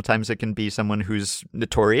 and sometimes it can be someone who's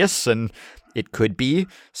notorious, and it could be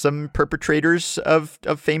some perpetrators of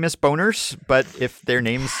famous boners. But if their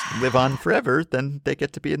names live on forever, then they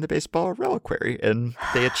get to be in the Baseball Reliquary, and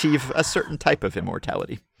they achieve a certain type of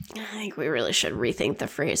immortality. I think we really should rethink the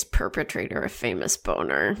phrase perpetrator of famous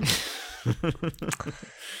boner. I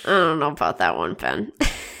don't know about that one, Ben.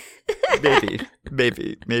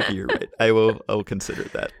 Maybe you're right. I'll consider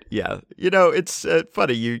that. Yeah. You know, it's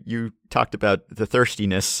funny. You talked about the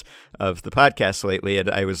thirstiness of the podcast lately, and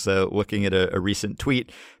I was looking at a recent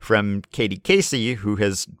tweet from Katie Casey, who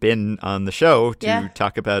has been on the show to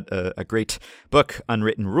talk about a great book,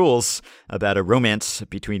 Unwritten Rules, about a romance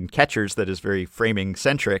between catchers that is very framing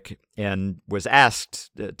centric, and was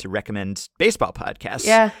asked to recommend baseball podcasts.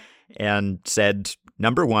 Yeah. And said,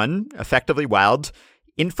 number one, Effectively Wild,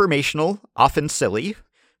 informational, often silly.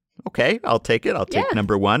 Okay, I'll take it. I'll take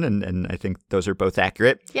number one, and I think those are both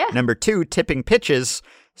accurate. Yeah. Number two, Tipping Pitches,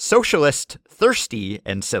 socialist, thirsty,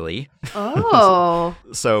 and silly. Oh.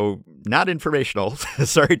 So not informational.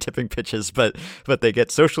 Sorry, Tipping Pitches, but they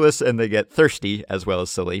get socialist and they get thirsty as well as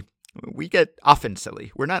silly. We get often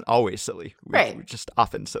silly. We're not always silly. We're just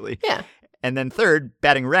often silly. Yeah. And then third,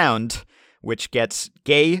 Batting Round, which gets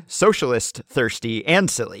gay, socialist, thirsty,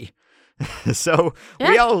 and silly. So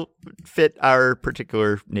we all fit our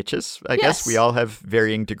particular niches. I guess we all have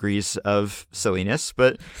varying degrees of silliness,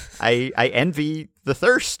 but I envy the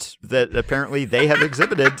thirst that apparently they have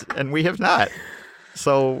exhibited and we have not.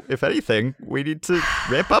 So if anything, we need to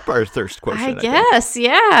ramp up our thirst quotient. I guess,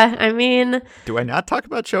 yeah. I mean, do I not talk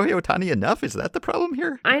about Shohei Ohtani enough? Is that the problem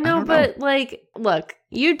here? I know, but like, look,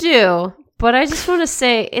 you do, but I just want to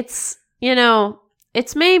say it's, you know,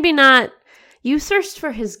 it's maybe not, you thirst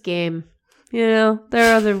for his game. You know,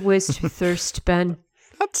 there are other ways to thirst, Ben.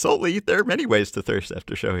 not solely. There are many ways to thirst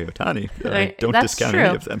after Shohei Ohtani. I don't discount true.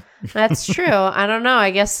 any of them. That's true. I don't know.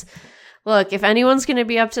 I guess, look, if anyone's going to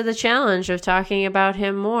be up to the challenge of talking about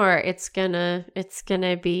him more, it's gonna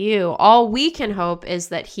be you. All we can hope is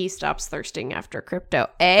that he stops thirsting after crypto.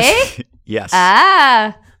 Yes.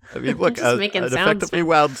 I mean, look, an Effectively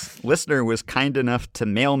Wild listener was kind enough to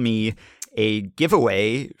mail me a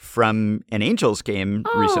giveaway from an Angels game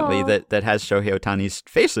recently that has Shohei Ohtani's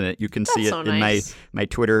face in it. You can see it in my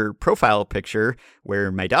Twitter profile picture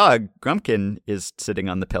where my dog, Grumpkin, is sitting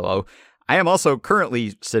on the pillow. I am also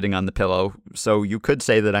currently sitting on the pillow, so you could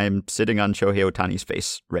say that I am sitting on Shohei Ohtani's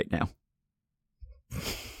face right now.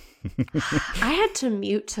 I had to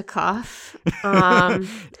mute to cough. But I want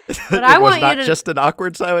you to... It was not just an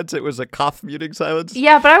awkward silence, it was a cough muting silence?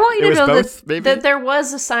 Yeah, but I want you to know both, that there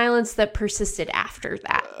was a silence that persisted after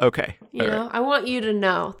that. Okay. You know, I want you to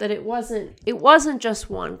know that it wasn't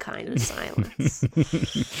just one kind of silence.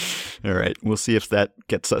 All right. We'll see if that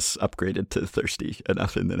gets us upgraded to thirsty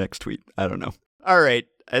enough in the next tweet. I don't know. All right.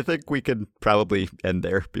 I think we could probably end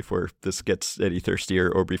there before this gets any thirstier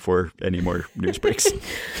or before any more news breaks.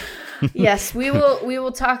 Yes, we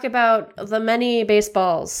will talk about the many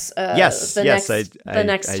baseballs. Next time. I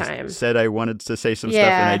said I wanted to say some stuff,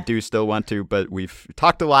 and I do still want to, but we've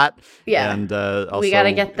talked a lot. Yeah, and also, we got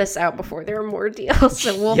to get this out before there are more deals.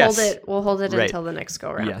 So we'll hold it until the next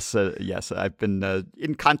go round. Yes. I've been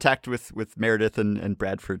in contact with Meredith and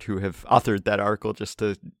Bradford, who have authored that article, just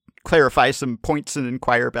to clarify some points and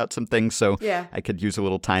inquire about some things. So I could use a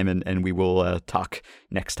little time, and we will talk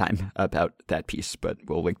next time about that piece, but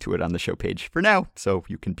we'll link to it on the show page for now, so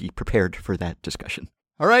you can be prepared for that discussion.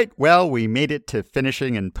 All right, well, we made it to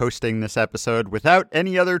finishing and posting this episode without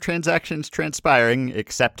any other transactions transpiring,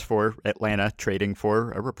 except for Atlanta trading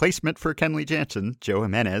for a replacement for Kenley Jansen, Joe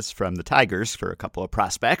Jimenez from the Tigers, for a couple of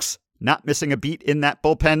prospects. Not missing a beat in that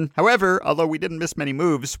bullpen. However, although we didn't miss many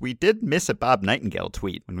moves, we did miss a Bob Nightingale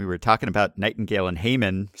tweet. When we were talking about Nightingale and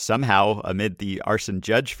Heyman, somehow, amid the Arson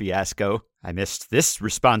Judge fiasco, I missed this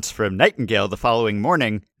response from Nightingale the following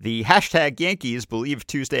morning. The hashtag Yankees believed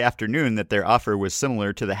Tuesday afternoon that their offer was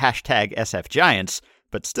similar to the hashtag SF Giants,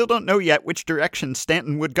 but still don't know yet which direction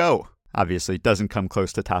Stanton would go. Obviously doesn't come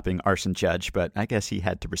close to topping Arson Judge, but I guess he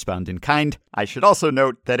had to respond in kind. I should also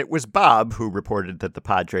note that it was Bob who reported that the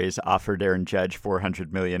Padres offered Aaron Judge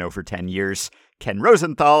 $400 million over 10 years. Ken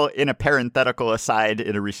Rosenthal, in a parenthetical aside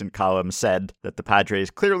in a recent column, said that the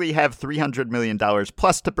Padres clearly have $300 million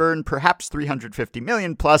plus to burn, perhaps $350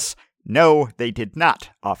 million plus. No, they did not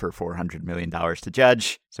offer $400 million to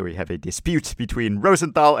Judge. So we have a dispute between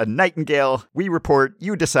Rosenthal and Nightingale. We report,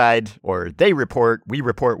 you decide, or they report, we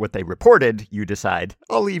report what they reported, you decide.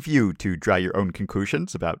 I'll leave you to draw your own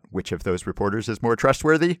conclusions about which of those reporters is more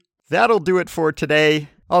trustworthy. That'll do it for today.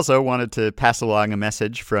 Also wanted to pass along a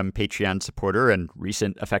message from Patreon supporter and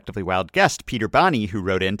recent Effectively Wild guest Peter Bonney, who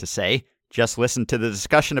wrote in to say, just listened to the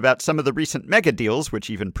discussion about some of the recent mega deals, which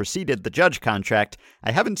even preceded the Judge contract.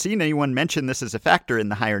 I haven't seen anyone mention this as a factor in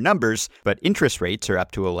the higher numbers, but interest rates are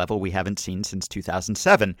up to a level we haven't seen since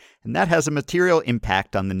 2007, and that has a material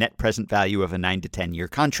impact on the net present value of a 9 to 10 year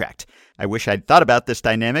contract. I wish I'd thought about this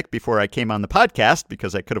dynamic before I came on the podcast,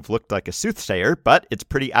 because I could have looked like a soothsayer, but it's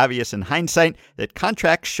pretty obvious in hindsight that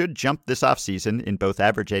contracts should jump this offseason in both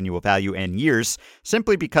average annual value and years,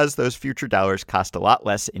 simply because those future dollars cost a lot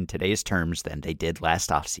less in today's terms than they did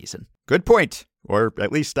last offseason. Good point. Or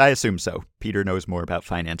at least I assume so. Peter knows more about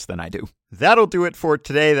finance than I do. That'll do it for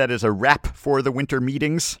today. That is a wrap for the winter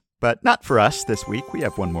meetings. But not for us this week. We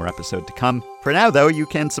have one more episode to come. For now, though, you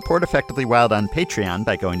can support Effectively Wild on Patreon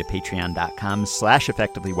by going to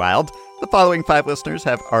patreon.com/effectivelywild. The following 5 listeners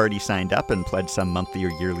have already signed up and pledged some monthly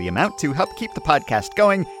or yearly amount to help keep the podcast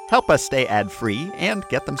going, help us stay ad-free, and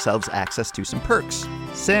get themselves access to some perks.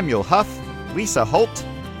 Samuel Huff, Lisa Holt,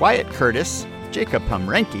 Wyatt Curtis, Jacob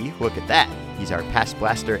Pomrenke, look at that. He's our past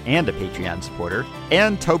blaster and a Patreon supporter.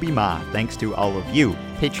 And Toby Ma, thanks to all of you.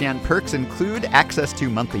 Patreon perks include access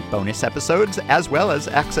to monthly bonus episodes, as well as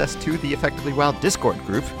access to the Effectively Wild Discord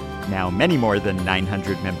group, now many more than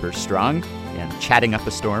 900 members strong, and chatting up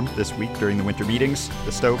a storm this week during the winter meetings.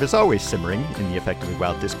 The stove is always simmering in the Effectively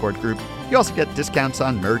Wild Discord group. You also get discounts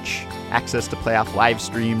on merch, access to playoff live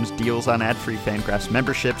streams, deals on ad-free Fangraphs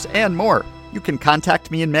memberships, and more. You can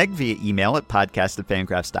contact me and Meg via email at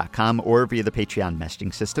podcast@fangraphs.com or via the Patreon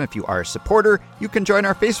messaging system. If you are a supporter, you can join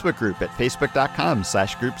our Facebook group at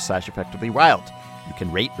facebook.com/group/effectivelywild. You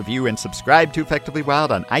can rate, review, and subscribe to Effectively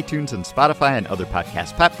Wild on iTunes and Spotify and other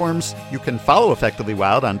podcast platforms. You can follow Effectively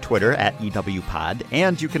Wild on Twitter at EWPod,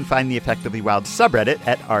 and you can find the Effectively Wild subreddit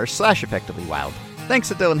at r/effectivelywild. Thanks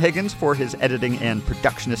to Dylan Higgins for his editing and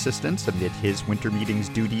production assistance amid his winter meetings,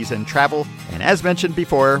 duties, and travel. And as mentioned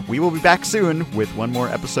before, we will be back soon with one more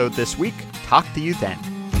episode this week. Talk to you then.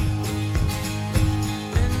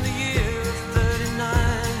 In the year of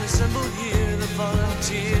 39, assembled here the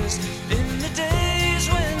volunteers. In the days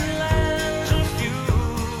when lands were few,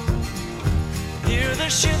 here the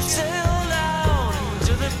ships sailed out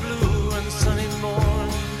into the blue and sunny morn.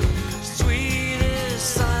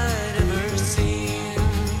 Sweetest sight ever seen.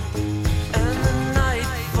 And the night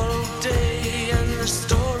followed day, and the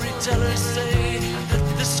storytellers say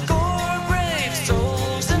that the score brave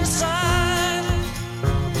souls inside,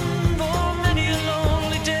 for many a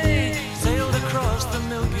lonely day, sailed across the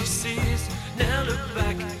milky seas. Never look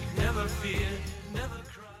back, never fear, never